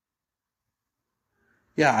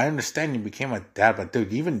 Yeah, I understand you became a dad, but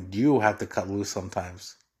dude, even you have to cut loose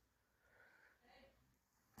sometimes.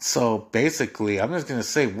 So basically, I'm just gonna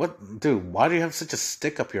say, what, dude? Why do you have such a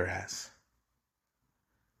stick up your ass,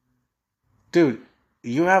 dude?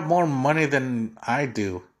 You have more money than I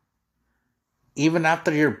do. Even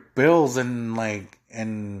after your bills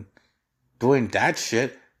and doing that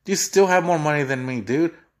shit, you still have more money than me,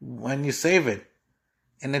 dude. When you save it,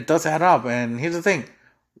 and it does add up. And here's the thing.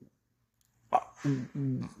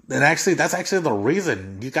 And actually, that's actually the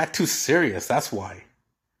reason you got too serious. That's why.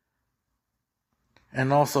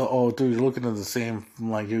 And also, oh, dude, you're looking at the same,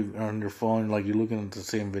 like, you on your phone, like, you're looking at the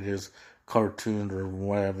same videos, cartoons, or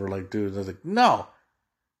whatever. Like, dude, I was like, no,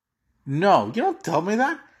 no, you don't tell me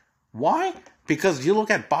that. Why? Because you look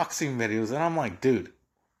at boxing videos, and I'm like, dude,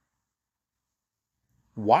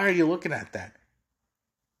 why are you looking at that?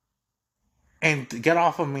 And get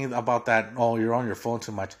off of me about that. Oh, you're on your phone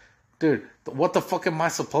too much, dude. What the fuck am I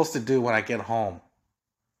supposed to do when I get home?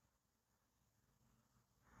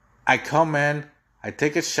 I come in, I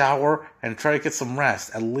take a shower, and try to get some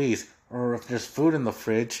rest, at least. Or if there's food in the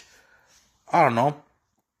fridge, I don't know.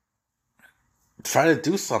 Try to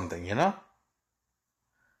do something, you know?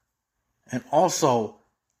 And also,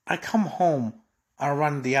 I come home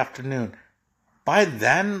around the afternoon. By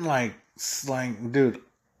then, dude,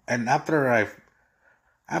 and after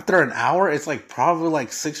an hour, it's like probably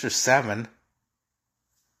like 6 or 7.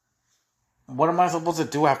 What am I supposed to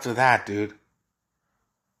do after that, dude?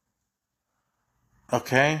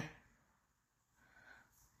 Okay?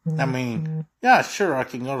 I mean, yeah, sure, I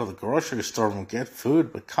can go to the grocery store and get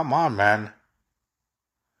food, but come on, man.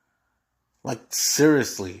 Like,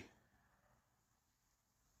 seriously.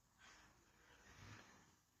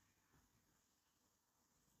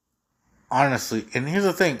 Honestly, and here's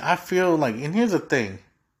the thing, and here's the thing,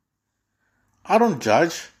 I don't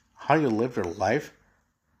judge how you live your life.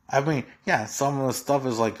 I mean, yeah, some of the stuff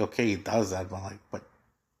is like, okay, he does that, but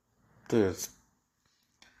dude,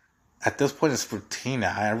 at this point, it's routine.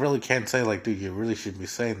 I really can't say, like, dude, you really should be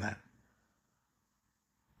saying that.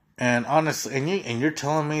 And honestly, and you're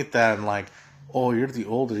telling me that, like, oh, you're the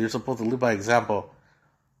older, you're supposed to live by example.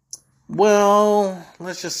 Well,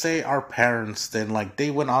 let's just say our parents then, like, they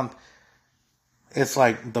went on. It's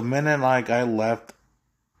like the minute like I left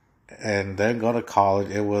and then go to college,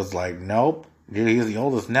 it was like, nope, he's the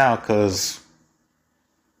oldest now, cause.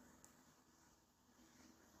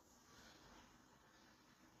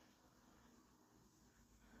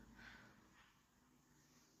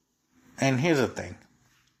 And here's the thing.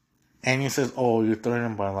 And he says, oh, you're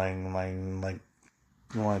threatened by like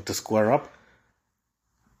you want to square up.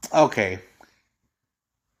 Okay,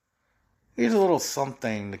 here's a little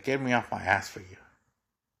something to get me off my ass for you.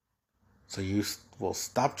 So you will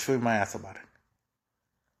stop chewing my ass about it.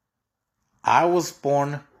 I was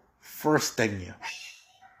born first than you.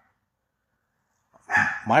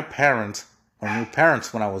 My parents were new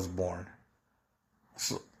parents when I was born.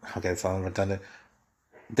 So, okay, it's all redundant.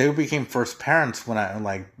 They became first parents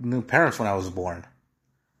new parents when I was born.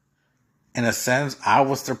 In a sense, I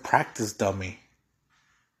was their practice dummy.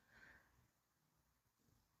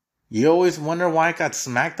 You always wonder why I got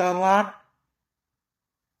smacked a lot?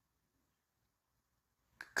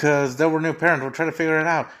 Because they were new parents. We're trying to figure it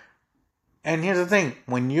out. And here's the thing.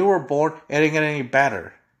 When you were born, it didn't get any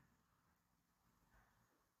better.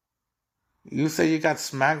 You say you got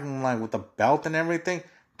smacked like with a belt and everything?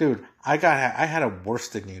 Dude, I had it worse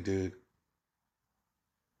than you, dude.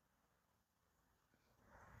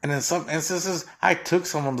 And in some instances, I took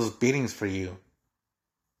some of those beatings for you.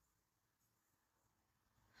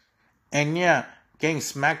 And yeah, getting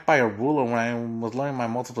smacked by a ruler when I was learning my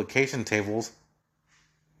multiplication tables,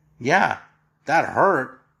 yeah, that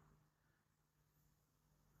hurt.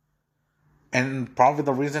 And probably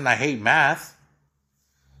the reason I hate math.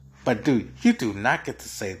 But dude, you do not get to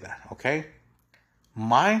say that, okay?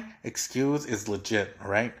 My excuse is legit,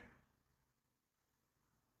 alright?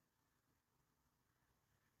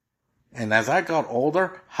 And as I got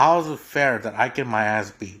older, how is it fair that I get my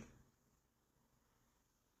ass beat?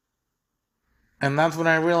 And that's when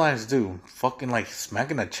I realized, dude, fucking like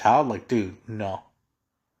smacking a child, like, dude, no.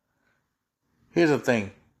 Here's the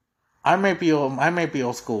thing, I may be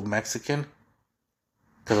old school Mexican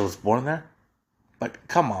because I was born there, but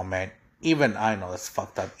come on, man. Even I know that's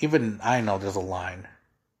fucked up. Even I know there's a line.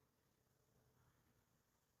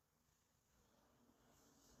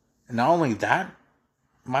 And not only that,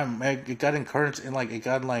 it got encouraged and like it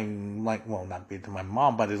got like well, not being to my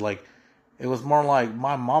mom, but it was more like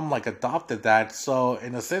my mom like adopted that. So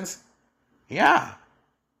in a sense, yeah,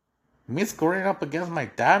 me scoring up against my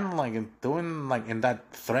dad and like and doing like in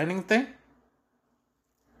that threatening thing.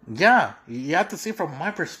 Yeah, you have to see from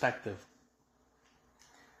my perspective.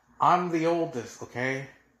 I'm the oldest, okay?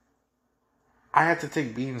 I have to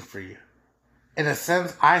take beatings for you. In a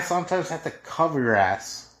sense, I sometimes have to cover your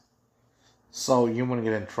ass so you wouldn't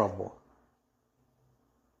get in trouble.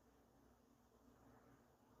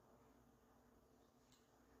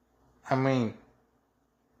 I mean,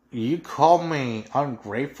 you call me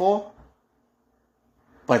ungrateful,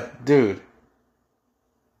 but dude,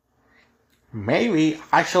 maybe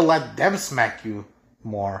I should let them smack you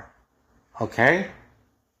more. Okay?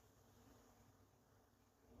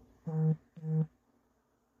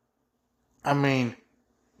 I mean,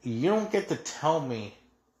 you don't get to tell me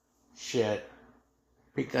shit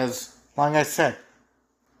because, like I said,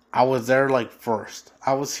 I was there like first.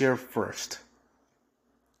 I was here first.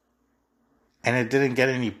 And it didn't get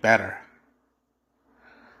any better.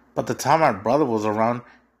 But the time my brother was around,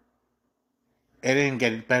 it didn't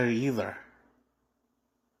get better either.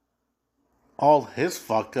 All his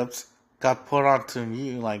fuck ups got put onto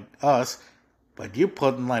you like us, but you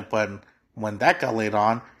put like but when that got laid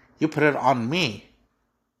on, you put it on me.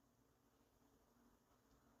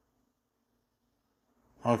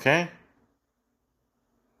 Okay?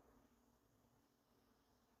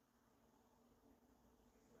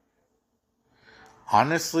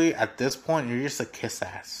 Honestly, at this point, you're just a kiss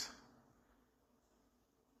ass.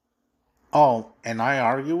 Oh, and I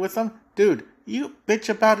argue with them? Dude, you bitch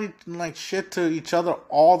about it like shit to each other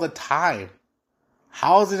all the time.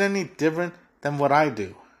 How is it any different than what I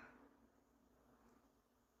do?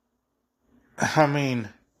 I mean,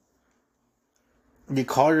 you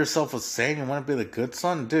call yourself a saint and want to be the good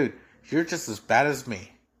son? Dude, you're just as bad as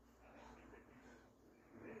me.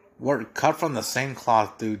 We're cut from the same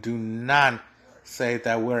cloth, dude. Do not say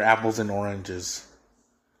that we're apples and oranges.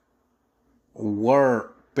 We're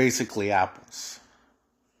basically apples.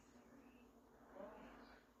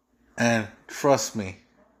 And trust me,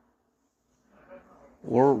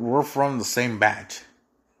 we're from the same batch.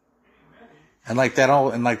 And like that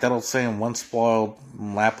old saying, one spoiled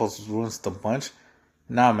apple ruins the bunch.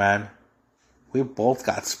 Nah, man, we both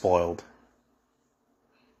got spoiled.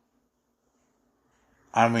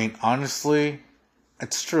 I mean, honestly,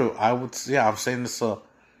 it's true. I'm saying this so,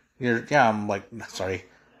 I'm like, sorry.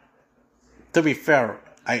 To be fair,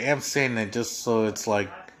 I am saying it just so it's like,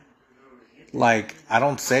 I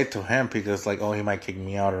don't say it to him because, like, oh, he might kick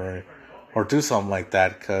me out or do something like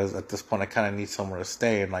that because at this point I kind of need somewhere to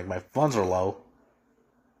stay and, like, my funds are low.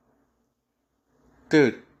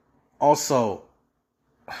 Dude, also,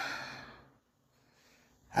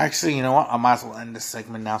 actually, you know what? I might as well end this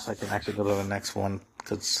segment now so I can actually go to the next one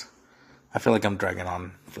because I feel like I'm dragging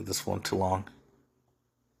on for this one too long.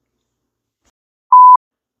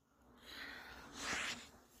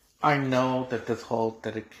 I know that this whole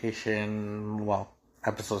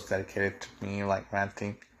episode's dedicated to me, like,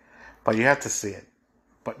 ranting, but you have to see it.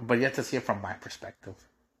 But you have to see it from my perspective.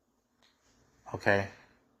 Okay?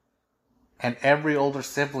 And every older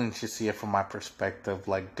sibling should see it from my perspective.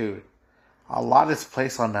 Like, dude, a lot is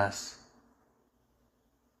placed on us.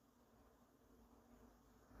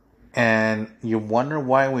 And you wonder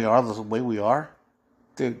why we are the way we are?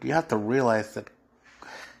 Dude, you have to realize that.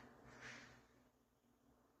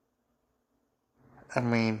 I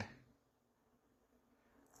mean,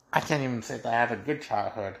 I can't even say that I had a good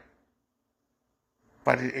childhood.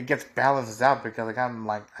 But it gets balanced out because I got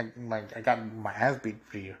my ass beat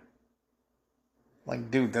for you. Like,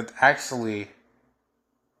 dude, that's actually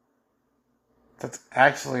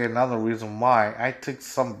another reason why I took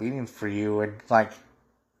some beatings for you. And, like,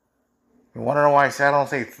 you wanna know why I say I don't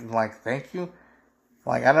say, like, thank you?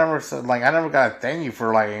 Like, I never gotta thank you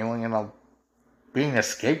for, like, being a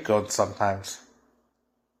scapegoat sometimes.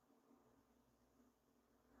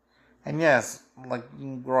 And yes, like,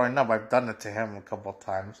 growing up, I've done it to him a couple of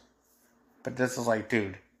times. But this is like,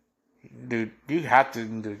 dude, you have to,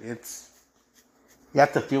 you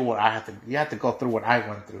have to feel what I have to, you have to go through what I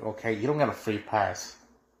went through, okay? You don't get a free pass.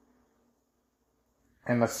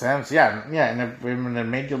 In a sense, yeah, and if it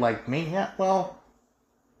made you like me, yeah, well,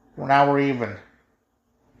 now we're even.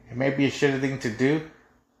 It may be a shitty thing to do,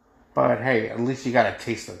 but hey, at least you got a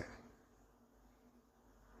taste of it.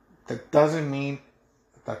 That doesn't mean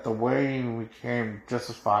that the way you became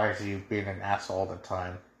justifies you being an asshole all the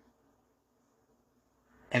time.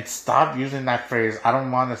 And stop using that phrase, I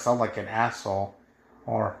don't want to sound like an asshole,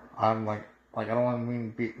 or I'm like I don't want to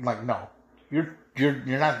mean be like, no. You're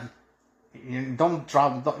not, you just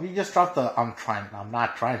drop the I'm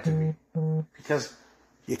not trying to be. Because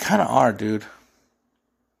you kinda are, dude.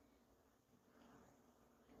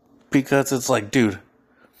 Because it's like, dude,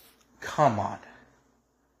 come on.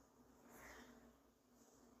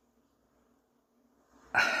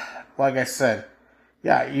 Like I said,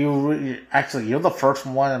 Yeah, actually you're the first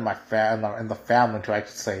one in in the family to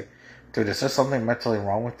actually say, "Dude, is there something mentally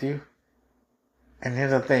wrong with you?" And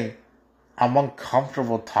here's the thing, I'm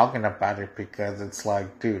uncomfortable talking about it because it's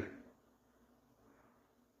like, dude,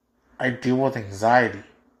 I deal with anxiety,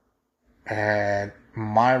 and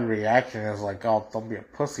my reaction is like, "Oh, don't be a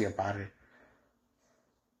pussy about it."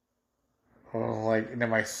 Or like, and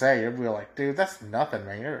if I say, you'll be like, "Dude, that's nothing,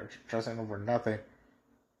 man. You're stressing over nothing."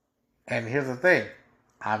 And here's the thing,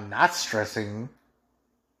 I'm not stressing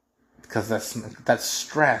because that's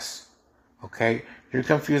stress. Okay, you're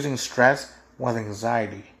confusing stress with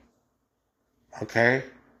anxiety. Okay,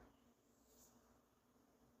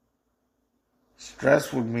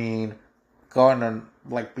 stress would mean going on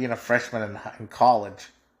like being a freshman in college.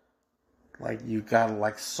 Like you got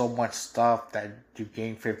like so much stuff that you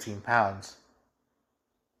gain 15 pounds.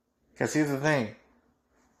 Because here's the thing,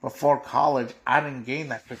 before college, I didn't gain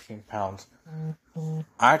that 15 pounds.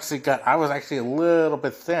 I was actually a little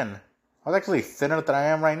bit thin. I was actually thinner than I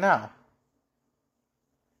am right now.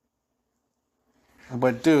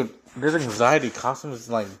 But dude, this anxiety costume is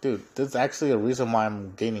like, dude, this is actually a reason why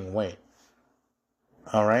I'm gaining weight.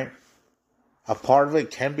 Alright? A part of it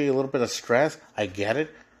can be a little bit of stress. I get it.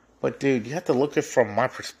 But dude, you have to look at it from my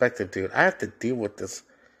perspective, dude. I have to deal with this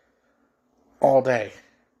all day.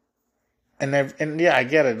 And yeah, I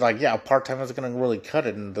get it. Like, yeah, part time is gonna really cut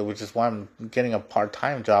it, and which is why I'm getting a part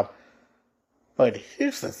time job. But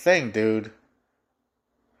here's the thing, dude.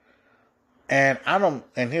 And I don't.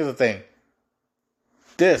 And here's the thing.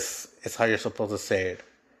 This is how you're supposed to say it.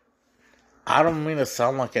 I don't mean to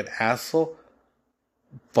sound like an asshole,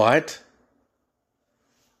 but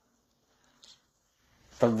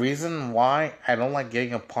the reason why I don't like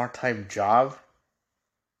getting a part time job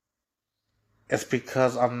is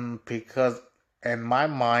because in my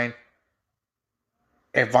mind,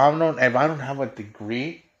 if I don't have a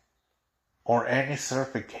degree or any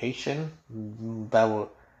certification that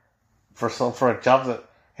will for a job that,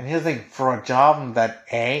 and here's the thing, for a job that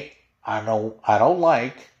I don't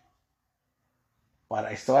like, but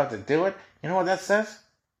I still have to do it. You know what that says?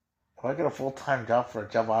 If I get a full time job for a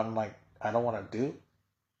job I don't want to do,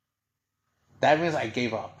 that means I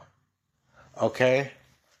gave up. Okay?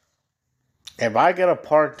 If I get a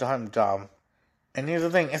part time job, and here's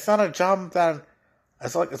the thing, it's not a job that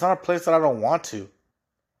it's not a place that I don't want to,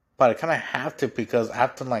 but I kind of have to because I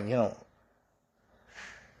have to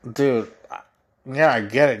dude. Yeah, I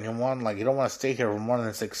get it. You don't want to stay here for more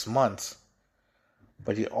than 6 months,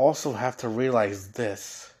 but you also have to realize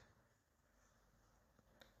this.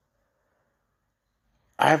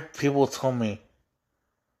 I have people tell me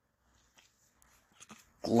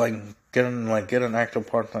like get an actual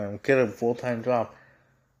part time, get a full time job,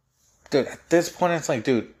 dude. At this point, it's like,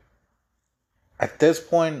 dude. At this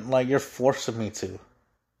point, like you're forcing me to.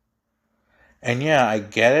 And yeah, I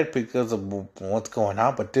get it because of what's going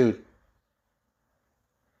on, but dude.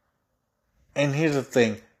 And here's the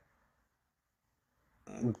thing: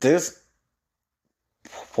 this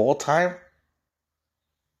full time,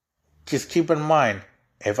 just keep in mind,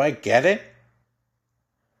 if I get it,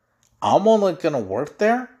 I'm only gonna work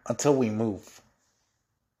there until we move.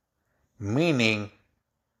 Meaning,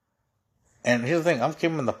 and here's the thing: I'm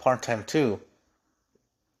keeping the part time too.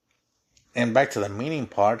 And back to the meaning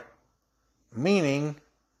part, meaning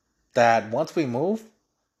that once we move,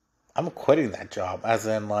 I'm quitting that job. As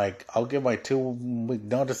in, like, I'll give my 2 week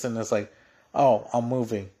notice, and it's like, oh, I'm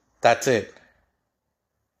moving. That's it.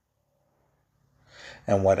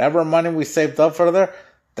 And whatever money we saved up for there,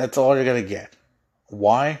 that's all you're gonna get.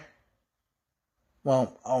 Why?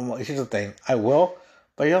 Well, here's the thing. I will,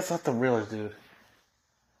 but you also have to realize, dude,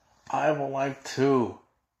 I have a life too.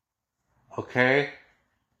 Okay?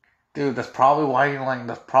 Dude, that's probably why you're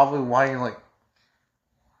like,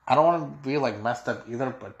 I don't want to be like messed up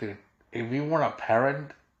either, but dude, if you weren't a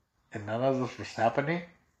parent and none of this was happening,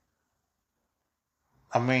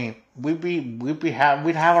 I mean, we'd have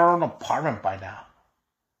our own apartment by now.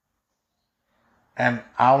 And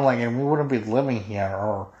I'm like, and we wouldn't be living here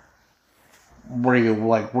or where you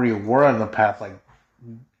were in the past like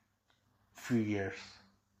few years.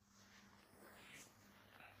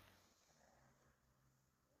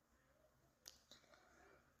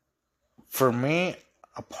 For me,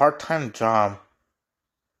 a part-time job,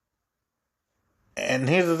 and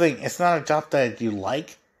here's the thing, it's not a job that you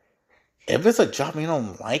like. If it's a job you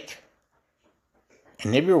don't like,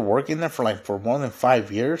 and if you're working there for more than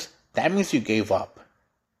 5 years, that means you gave up.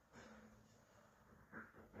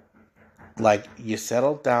 Like you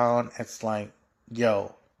settled down, it's like,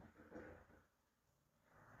 yo,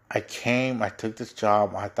 I took this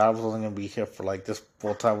job, I thought I was only gonna be here for like this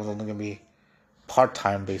full time was only gonna be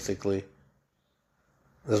part-time, basically.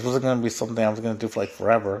 This wasn't going to be something I was going to do for, like,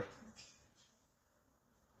 forever.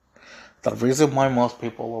 The reason why most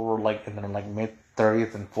people were, like, in their, like,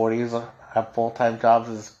 mid-30s and 40s have full-time jobs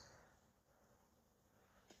is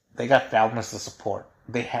they got families to support.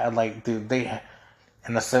 They had, like, dude,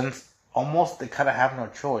 in a sense, almost they kind of have no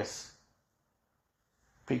choice.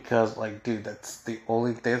 Because, like, dude, that's the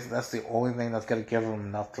only thing that's gonna give them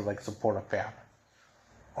enough to, like, support a family.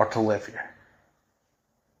 Or to live here.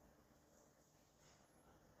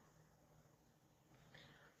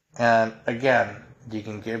 And, again, you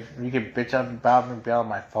can bitch about me, be on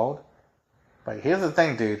my phone. But here's the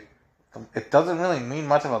thing, dude. It doesn't really mean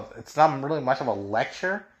much of it's not really much of a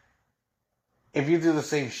lecture if you do the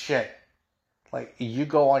same shit. Like, you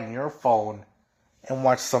go on your phone and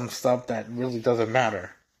watch some stuff that really doesn't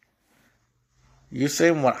matter. You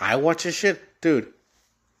saying when I watch this shit? Dude,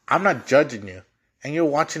 I'm not judging you. And you're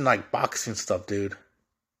watching, like, boxing stuff, dude.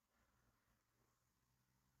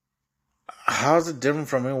 How is it different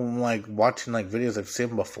from me when, like, watching, like, videos I've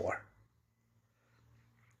seen before?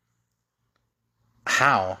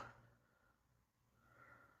 How?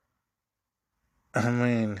 I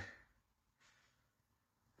mean,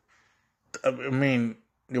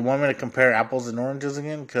 you want me to compare apples and oranges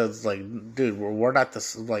again? Because, like, dude, we're not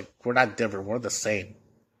we're not different. We're the same.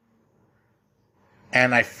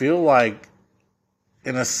 And I feel like,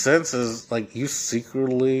 in a sense, is like you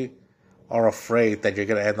secretly are afraid that you're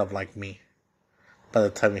gonna end up like me by the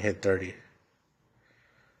time you hit 30.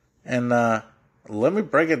 And let me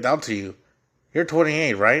break it down to you. You're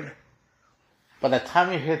 28, right? By the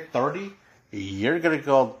time you hit 30, you're gonna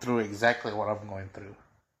go through exactly what I'm going through.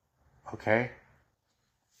 Okay?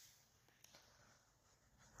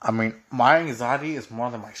 I mean, my anxiety is more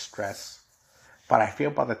than my stress. But I feel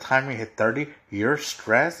by the time you hit 30, your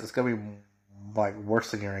stress is gonna be like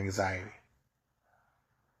worse than your anxiety.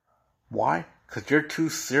 Why? Because you're too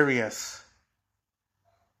serious.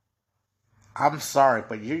 I'm sorry,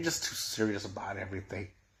 but you're just too serious about everything.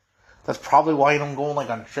 That's probably why you don't go like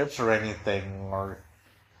on trips or anything or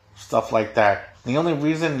stuff like that. The only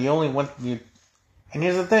reason you only went and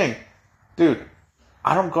here's the thing, dude,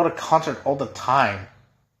 I don't go to concerts all the time.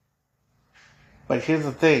 But here's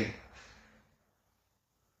the thing.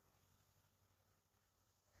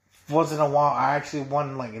 Once in a while I actually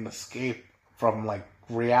want like an escape from like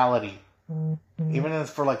reality. Mm-hmm. Even if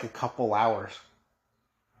it's for like a couple hours.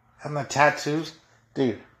 And the tattoos,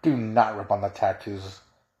 dude, do not rip on the tattoos.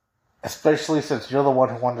 Especially since you're the one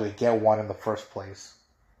who wanted to get one in the first place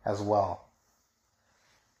as well.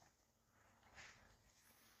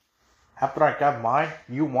 After I got mine,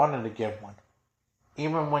 you wanted to get one.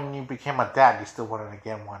 Even when you became a dad, you still wanted to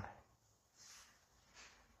get one.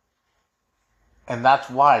 And that's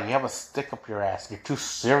why you have a stick up your ass. You're too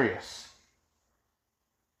serious.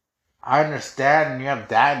 I understand you have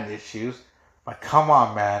dad issues, but come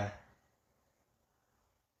on, man.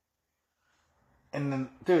 And then,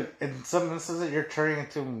 dude, in some instances, you're turning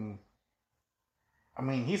into... I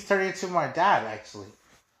mean, he's turning into my dad, actually.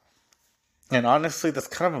 And honestly, that's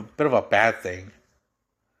kind of a bit of a bad thing.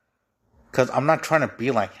 Because I'm not trying to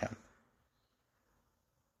be like him.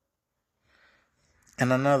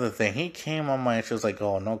 And another thing, he came on my issues like,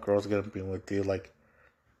 oh, no girl's gonna be with you. Like,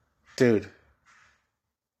 dude.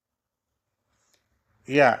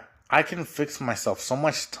 Yeah, I can fix myself so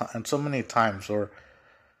much time, so many times, or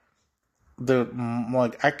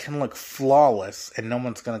like I can look flawless, and no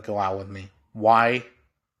one's gonna go out with me. Why?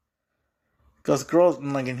 Because girls,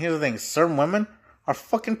 like, and here's the thing: certain women are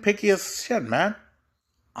fucking picky as shit, man.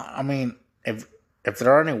 I mean, if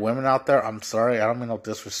there are any women out there, I'm sorry, I don't mean no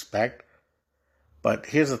disrespect, but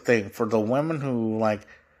here's the thing: for the women who like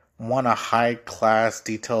want a high class,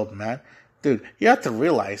 detailed man, dude, you have to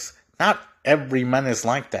realize not every man is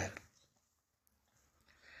like that.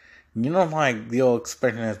 You know, like the old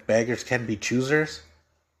expression is beggars can be choosers,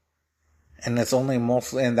 and it's only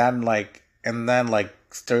mostly and then like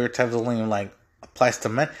stereotypes only like applies to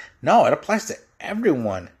men. No, it applies to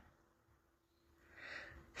everyone.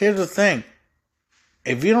 Here's the thing: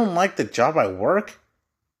 if you don't like the job I work,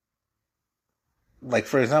 like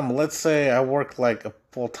for example, let's say I work like a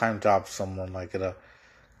full-time job somewhere, like at a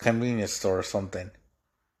convenience store or something.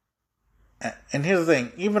 And here's the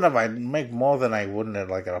thing, even if I make more than I wouldn't at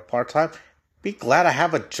like at a part-time, be glad I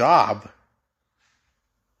have a job.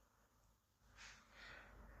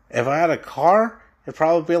 If I had a car, it'd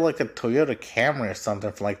probably be like a Toyota Camry or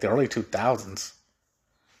something from like the early 2000s.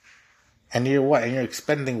 And you're what? And you're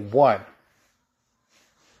expending what?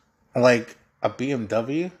 Like a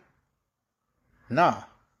BMW? No.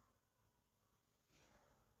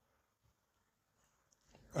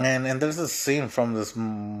 And there's a scene from this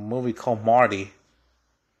movie called Marty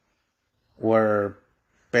where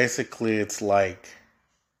basically it's like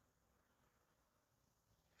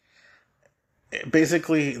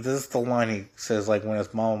basically this is the line he says like when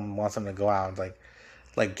his mom wants him to go out and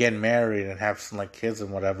like get married and have some like kids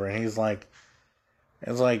and whatever, and he's like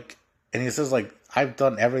it's like and he says like I've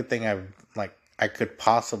done everything I could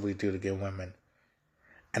possibly do to get women,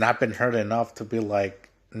 and I've been hurt enough to be like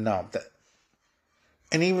no that,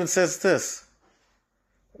 and he even says this,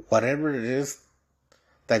 whatever it is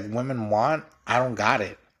that women want, I don't got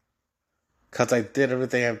it. Cause I did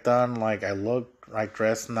everything I've done. Like I look, I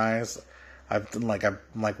dress nice. I've like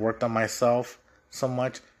worked on myself so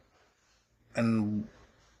much, and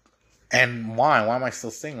why? Why am I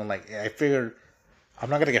still single? Like I figured I'm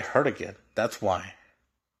not gonna get hurt again. That's why.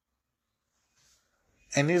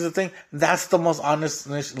 And here's the thing. That's the most honest.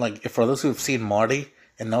 Like for those who've seen Marty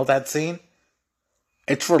and know that scene,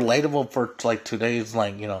 it's relatable for like today's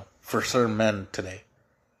for certain men today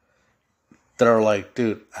that are like,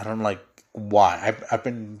 dude, I don't like why I've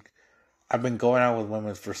been going out with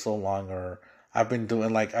women for so long, or I've been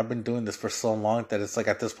doing this for so long that it's like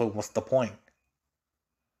at this point, what's the point?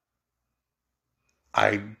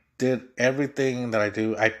 I did everything that I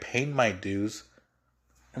do. I paid my dues,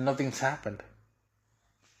 and nothing's happened.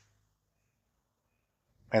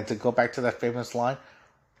 And to go back to that famous line,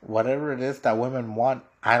 whatever it is that women want,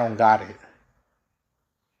 I don't got it.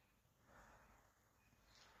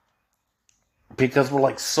 Because we're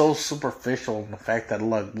like so superficial in the fact that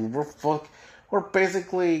look, we're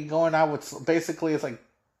basically going out with basically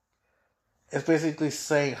it's basically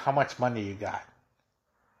saying how much money you got.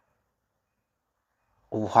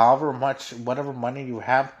 However much, whatever money you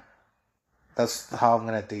have, that's how I'm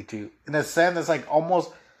gonna date you. In a sense,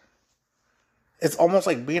 it's almost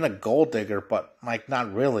like being a gold digger, but like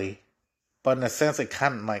not really. But in a sense, it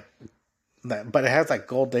kind of like that. But it has like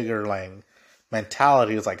gold digger like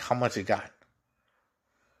mentality. It's like how much you got.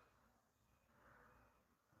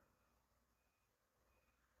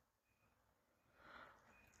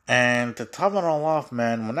 And to top it all off,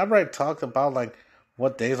 man, whenever I talked about like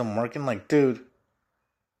what days I'm working, like, dude,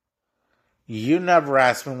 you never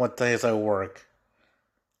asked me what days I work.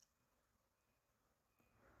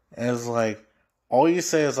 And it's like, all you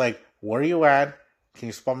say is like, where are you at? Can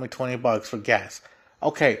you spot me $20 for gas?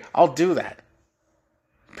 Okay, I'll do that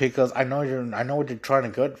because I know what you're trying to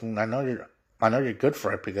good. I know you're good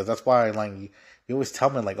for it because that's why like you always tell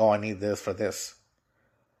me like, oh, I need this for this.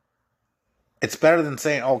 It's better than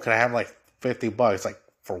saying, oh, can I have like $50? Like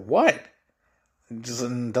for what? It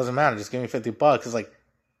doesn't matter. Just give me $50. It's like,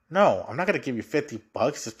 no, I'm not gonna give you $50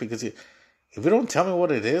 just because you. If you don't tell me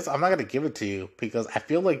what it is, I'm not gonna give it to you because I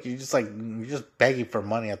feel like you're just begging for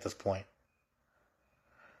money at this point.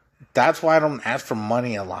 That's why I don't ask for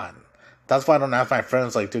money a lot. That's why I don't ask my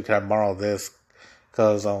friends like, dude, can I borrow this?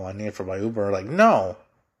 Because oh, I need it for my Uber. Like, no,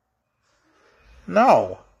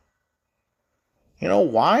 no. You know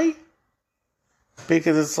why?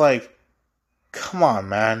 Because it's like, come on,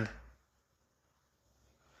 man.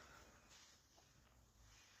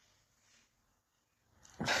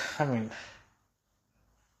 I mean,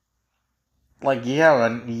 like, yeah,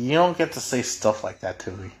 man, you don't get to say stuff like that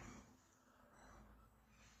to me.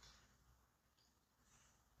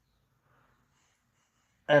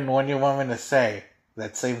 And when you want me to say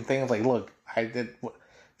that same thing, it's like, look,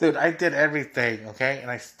 dude, I did everything, okay,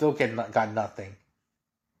 and I still got nothing,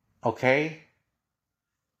 okay.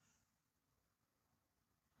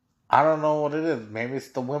 I don't know what it is. Maybe it's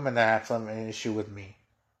the women that have some issue with me.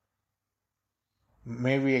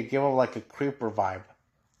 Maybe I give them like a creeper vibe.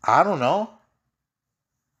 I don't know,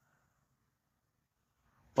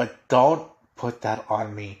 but don't put that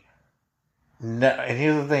on me. No, and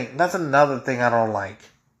here's the thing. That's another thing I don't like.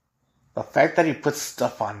 The fact that he puts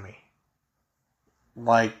stuff on me.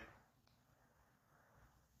 Like,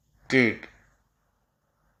 dude,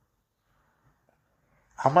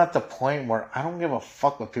 I'm at the point where I don't give a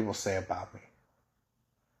fuck what people say about me.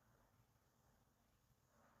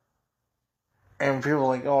 And people are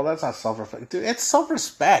like, oh, that's not self respect. Dude, it's self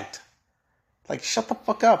respect. Like, shut the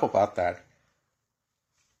fuck up about that.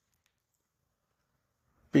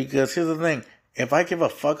 Because here's the thing. If I give a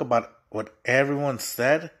fuck about what everyone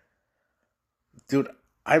said, dude,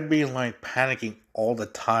 I'd be like panicking all the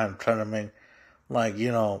time trying to make, like,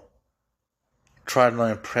 trying to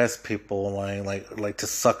impress people, like to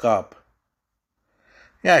suck up.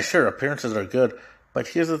 Yeah, sure, appearances are good, but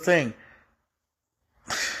here's the thing: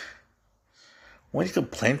 when you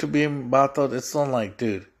complain to me about those, it's not like,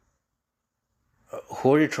 dude,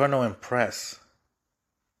 who are you trying to impress?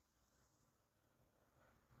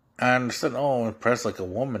 I understand, oh, impress like a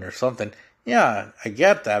woman or something. Yeah, I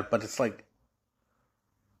get that, but it's like,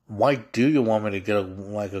 why do you want me to get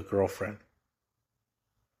like a girlfriend?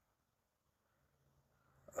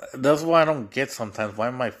 That's why I don't get sometimes why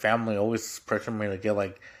my family always pressure me to get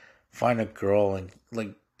like find a girl and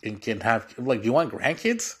like and can have like, do you want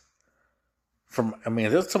grandkids? From I mean,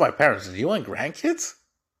 this is to my parents. Do you want grandkids?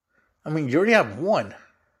 I mean, you already have one.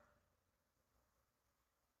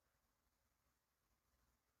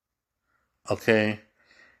 Okay.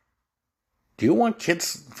 Do you want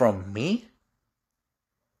kids from me?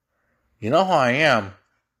 You know how I am.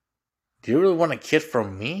 Do you really want a kid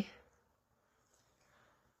from me?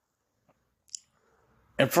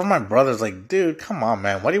 And for my brothers, like, dude, come on,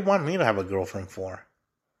 man. What do you want me to have a girlfriend for?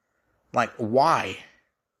 Like, why?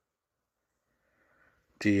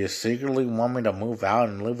 Do you secretly want me to move out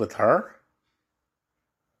and live with her?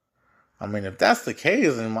 I mean, if that's the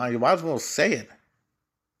case, then you might as well say it.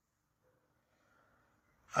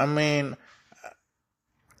 I mean,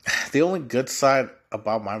 the only good side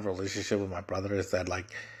about my relationship with my brother is that, like,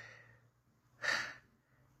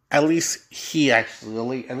 at least he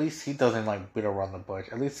actually, at least he doesn't, like, beat around the bush.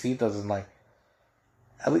 At least he doesn't, like,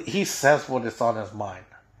 at least he says what is on his mind.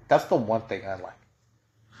 That's the one thing I like.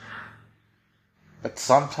 But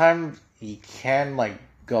sometimes you can, like,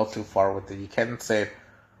 go too far with it. You can't say it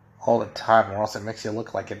all the time, or else it makes you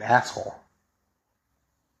look like an asshole.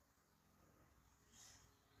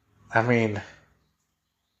 I mean,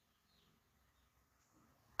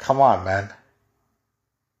 come on, man.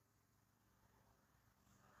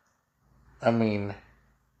 I mean,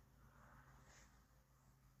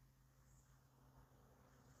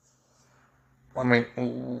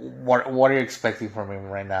 what are you expecting from him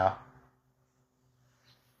right now?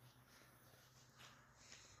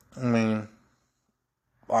 I mean,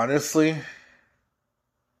 honestly,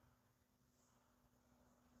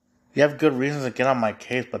 you have good reasons to get on my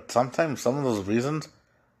case, but sometimes some of those reasons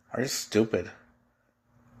are just stupid.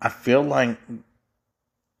 I feel like,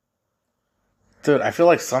 dude, I feel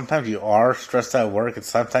like sometimes you are stressed at work, and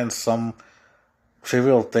sometimes some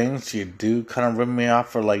trivial things you do kind of rip me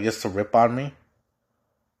off for, like, just to rip on me.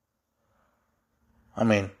 I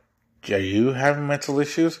mean, are you having mental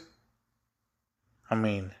issues? I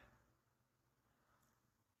mean,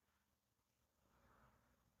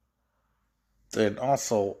 and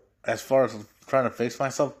also, as far as trying to fix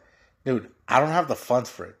myself, dude, I don't have the funds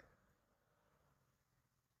for it.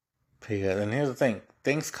 And here's the thing,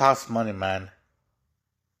 things cost money, man.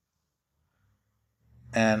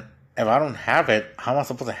 And if I don't have it, how am I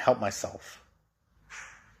supposed to help myself?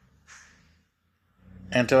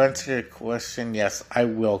 And to answer your question, yes, I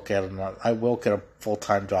will get a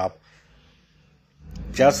full-time job.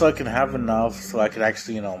 Just so I can have enough so I can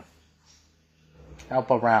actually,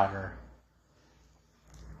 help around or,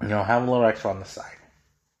 have a little extra on the side.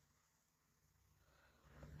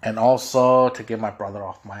 And also to get my brother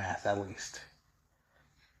off my ass, at least.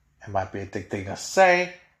 It might be a big thing to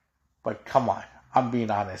say, but come on, I'm being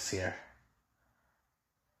honest here.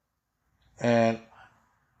 And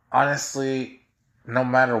honestly, no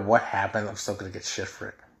matter what happens, I'm still gonna get shit for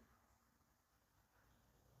it.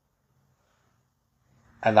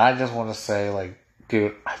 And I just want to say, like,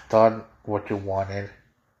 dude, I've done what you wanted.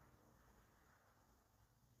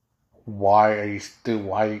 Why are you still,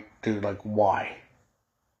 why, dude, like, why?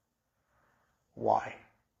 Why?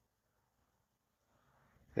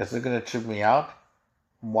 Is it gonna trip me out?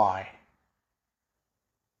 Why?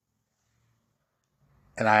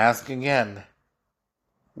 And I ask again,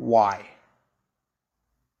 why?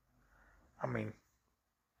 I mean,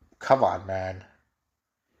 come on, man.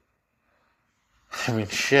 I mean,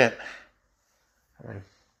 shit. I mean,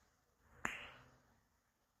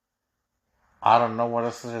 I don't know what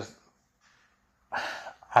else there is.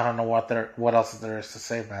 I don't know what else there is to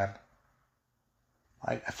say, man.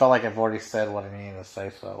 I felt like I've already said what I needed to say,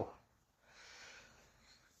 so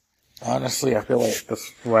honestly, I feel like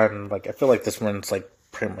this one's like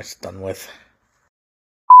pretty much done with.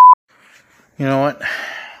 You know what?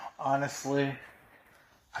 Honestly,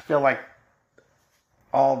 I feel like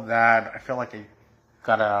all that. I feel like I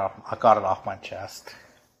got it off my chest.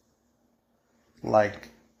 Like,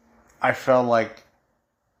 I felt like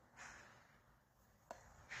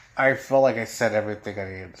I said everything I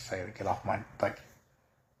needed to say to get off my, like,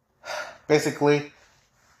 basically,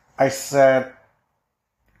 I said,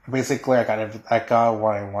 basically, I got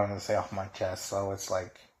what I wanted to say off my chest, so it's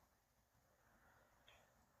like,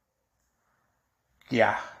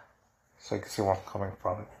 yeah. So you can see where I'm coming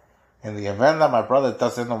from. In the event that my brother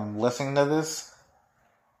does end up listening to this,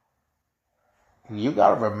 you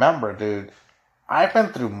gotta remember, dude, I've been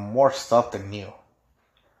through more stuff than you.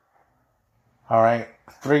 Alright?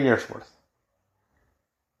 3 years worth.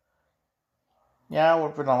 Yeah,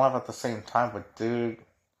 we've been alive at the same time, but dude,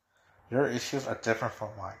 your issues are different from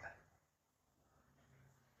mine.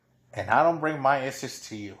 And I don't bring my issues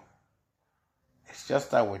to you. It's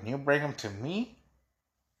just that when you bring them to me,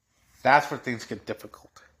 that's where things get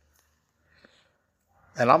difficult.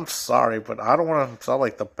 And I'm sorry, but I don't want to sound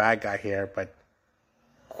like the bad guy here, but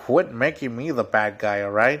quit making me the bad guy,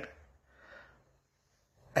 alright?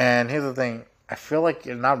 And here's the thing, I feel like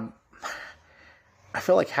you're not. I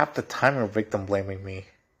feel like half the time you're victim blaming me.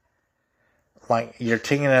 Like, you're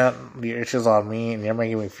taking out your issues on me and you're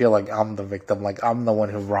making me feel like I'm the victim, like I'm the one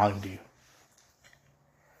who wronged you.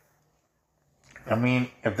 I mean,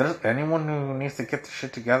 if there's anyone who needs to get this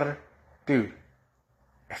shit together, dude,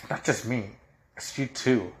 it's not just me. It's you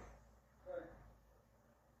too.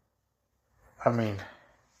 I mean,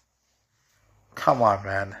 come on,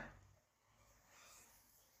 man.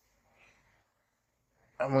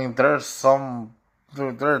 I mean, there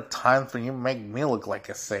are times when you make me look like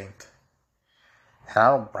a saint. And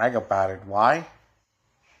I don't brag about it. Why?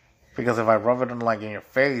 Because if I rub it in your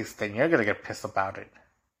face, then you're gonna get pissed about it.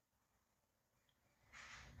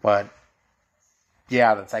 But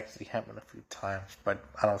yeah, that's actually happened a few times. But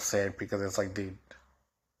I don't say it because it's like, dude,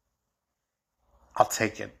 I'll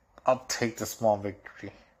take it. I'll take the small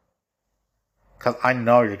victory. Cause I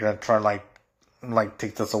know you're gonna try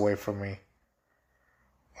take this away from me.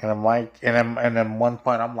 And I'm like, and then one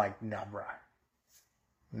point I'm like, nah, bruh,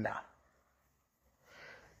 nah,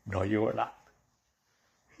 no, you are not.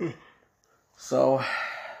 So,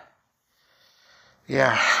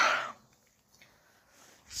 yeah.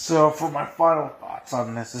 So for my final thoughts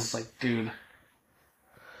on this is like, dude,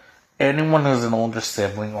 anyone who's an older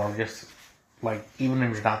sibling or just like, even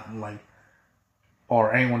if you're not like,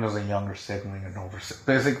 or anyone who's a younger sibling and older,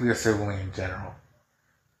 basically a sibling in general.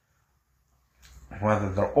 Whether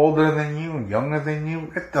they're older than you, younger than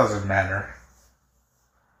you, it doesn't matter.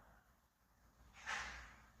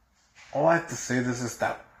 All I have to say this is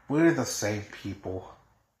that we're the same people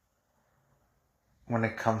when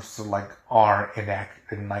it comes to like our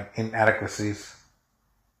inadequacies.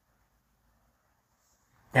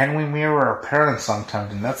 And we mirror our parents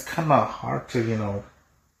sometimes, and that's kind of hard to,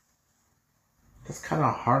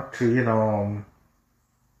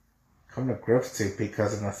 come to grips to,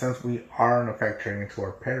 because in a sense we are in effect turning into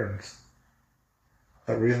our parents.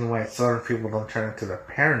 The reason why certain people don't turn into their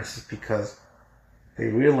parents is because they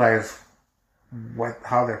realize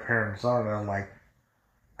how their parents are,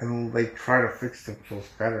 and they try to fix themselves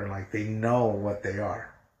better. Like, they know what they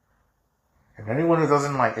are. And anyone who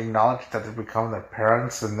doesn't acknowledge that they become their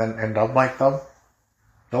parents and then end up like them,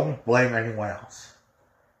 don't blame anyone else.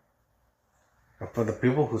 But for the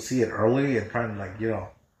people who see it early and try to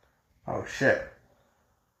oh shit.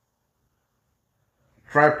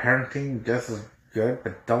 Try parenting just as good,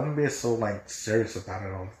 but don't be so serious about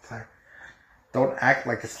it all the time. Don't act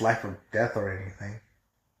like it's life or death or anything.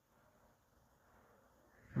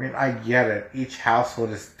 I mean, I get it. Each household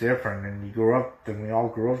is different, and we all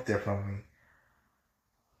grew up differently.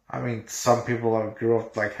 I mean, some people that grew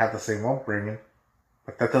up had the same upbringing,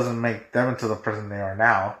 but that doesn't make them into the person they are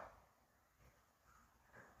now.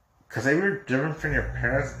 Because if you're different from your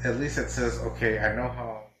parents, at least it says, okay,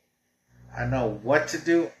 I know what to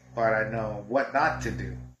do, but I know what not to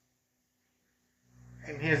do.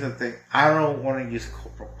 And here's the thing, I don't want to use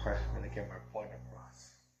corporal punishment to get my point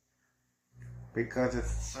across. Because in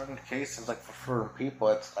certain cases, for certain people,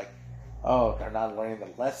 it's oh, they're not learning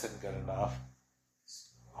the lesson good enough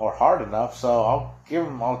or hard enough, so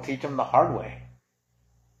I'll teach them the hard way.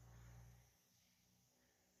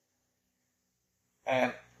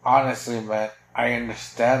 And honestly, man, I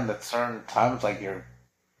understand that certain times, your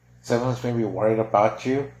siblings may be worried about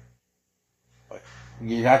you, but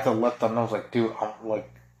you have to let them know, dude, I'm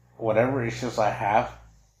whatever issues I have,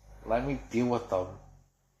 let me deal with them.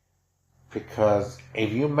 Because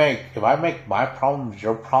if I make my problems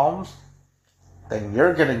your problems, then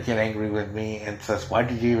you're gonna get angry with me and says, why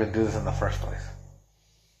did you even do this in the first place?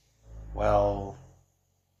 Well,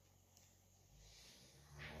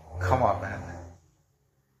 come on, man.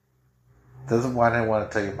 This is why I didn't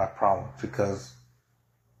want to tell you my problem, because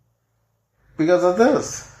of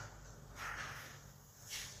this.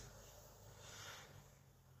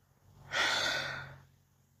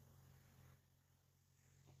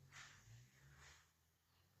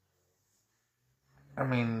 I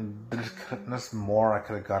mean, there's more I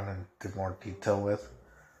could have gone into more detail with.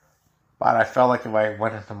 But I felt like if I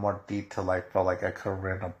went into more detail, I felt like I could have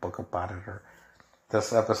written a book about it, or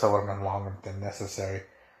this episode would have been longer than necessary.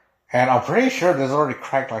 And I'm pretty sure this already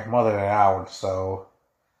cracked more than an hour, so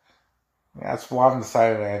That's why I'm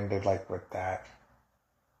decided to end it like with that.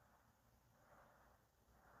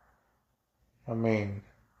 I mean,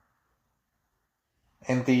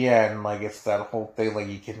 in the end, like it's that whole thing. Like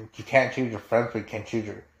you can't choose your friends, but you can choose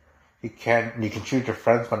your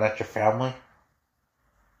friends, but not your family.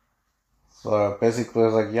 So basically,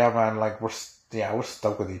 it's like, yeah, man, like we're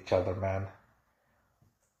stuck with each other, man.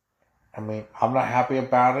 I mean, I'm not happy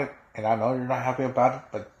about it, and I know you're not happy about it,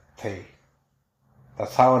 but hey,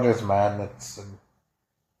 that's how it is, man. Let's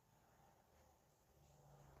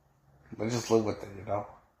just live with it, you know.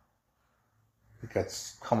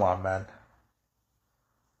 Because come on, man.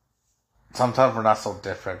 Sometimes we're not so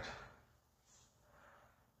different.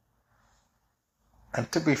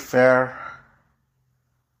 And to be fair,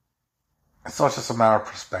 it's all just a matter of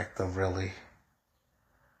perspective, really,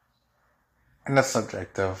 and it's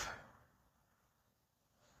subjective.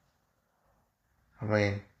 I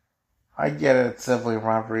mean, I get it, sibling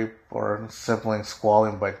rivalry or sibling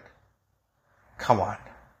squabbling, but come on,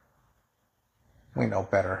 we know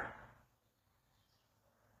better.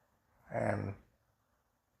 And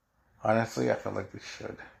honestly, I feel like we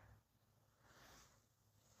should.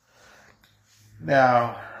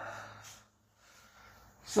 Now,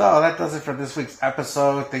 so that does it for this week's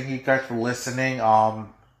episode. Thank you guys for listening. For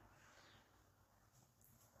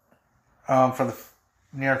the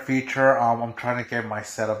near future, I'm trying to get my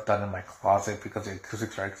setup done in my closet because the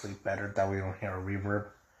acoustics are actually better. That we don't hear a reverb.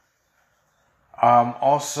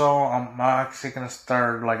 Also, I'm actually gonna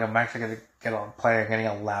start like I'm actually gonna get on playing getting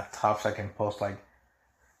a laptop so I can post like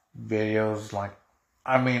videos. Like,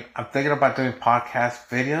 I mean, I'm thinking about doing podcast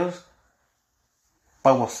videos,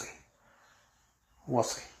 but we'll see. We'll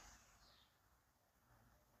see.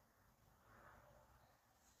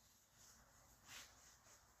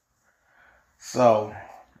 So,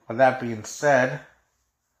 with that being said,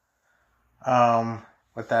 um,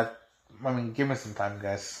 with that, I mean, give me some time,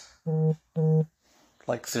 guys.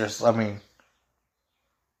 Like, seriously, I mean,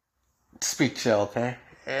 speak chill, okay?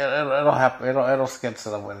 It'll happen. It'll get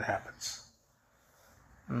set up when it happens.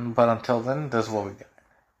 But until then, this is what we got.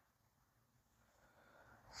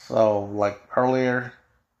 So, like earlier,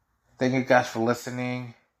 thank you guys for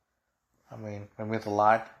listening. I mean, it means a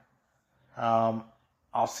lot. Um,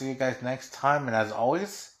 I'll see you guys next time. And as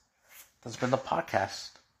always, this has been the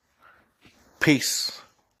podcast. Peace.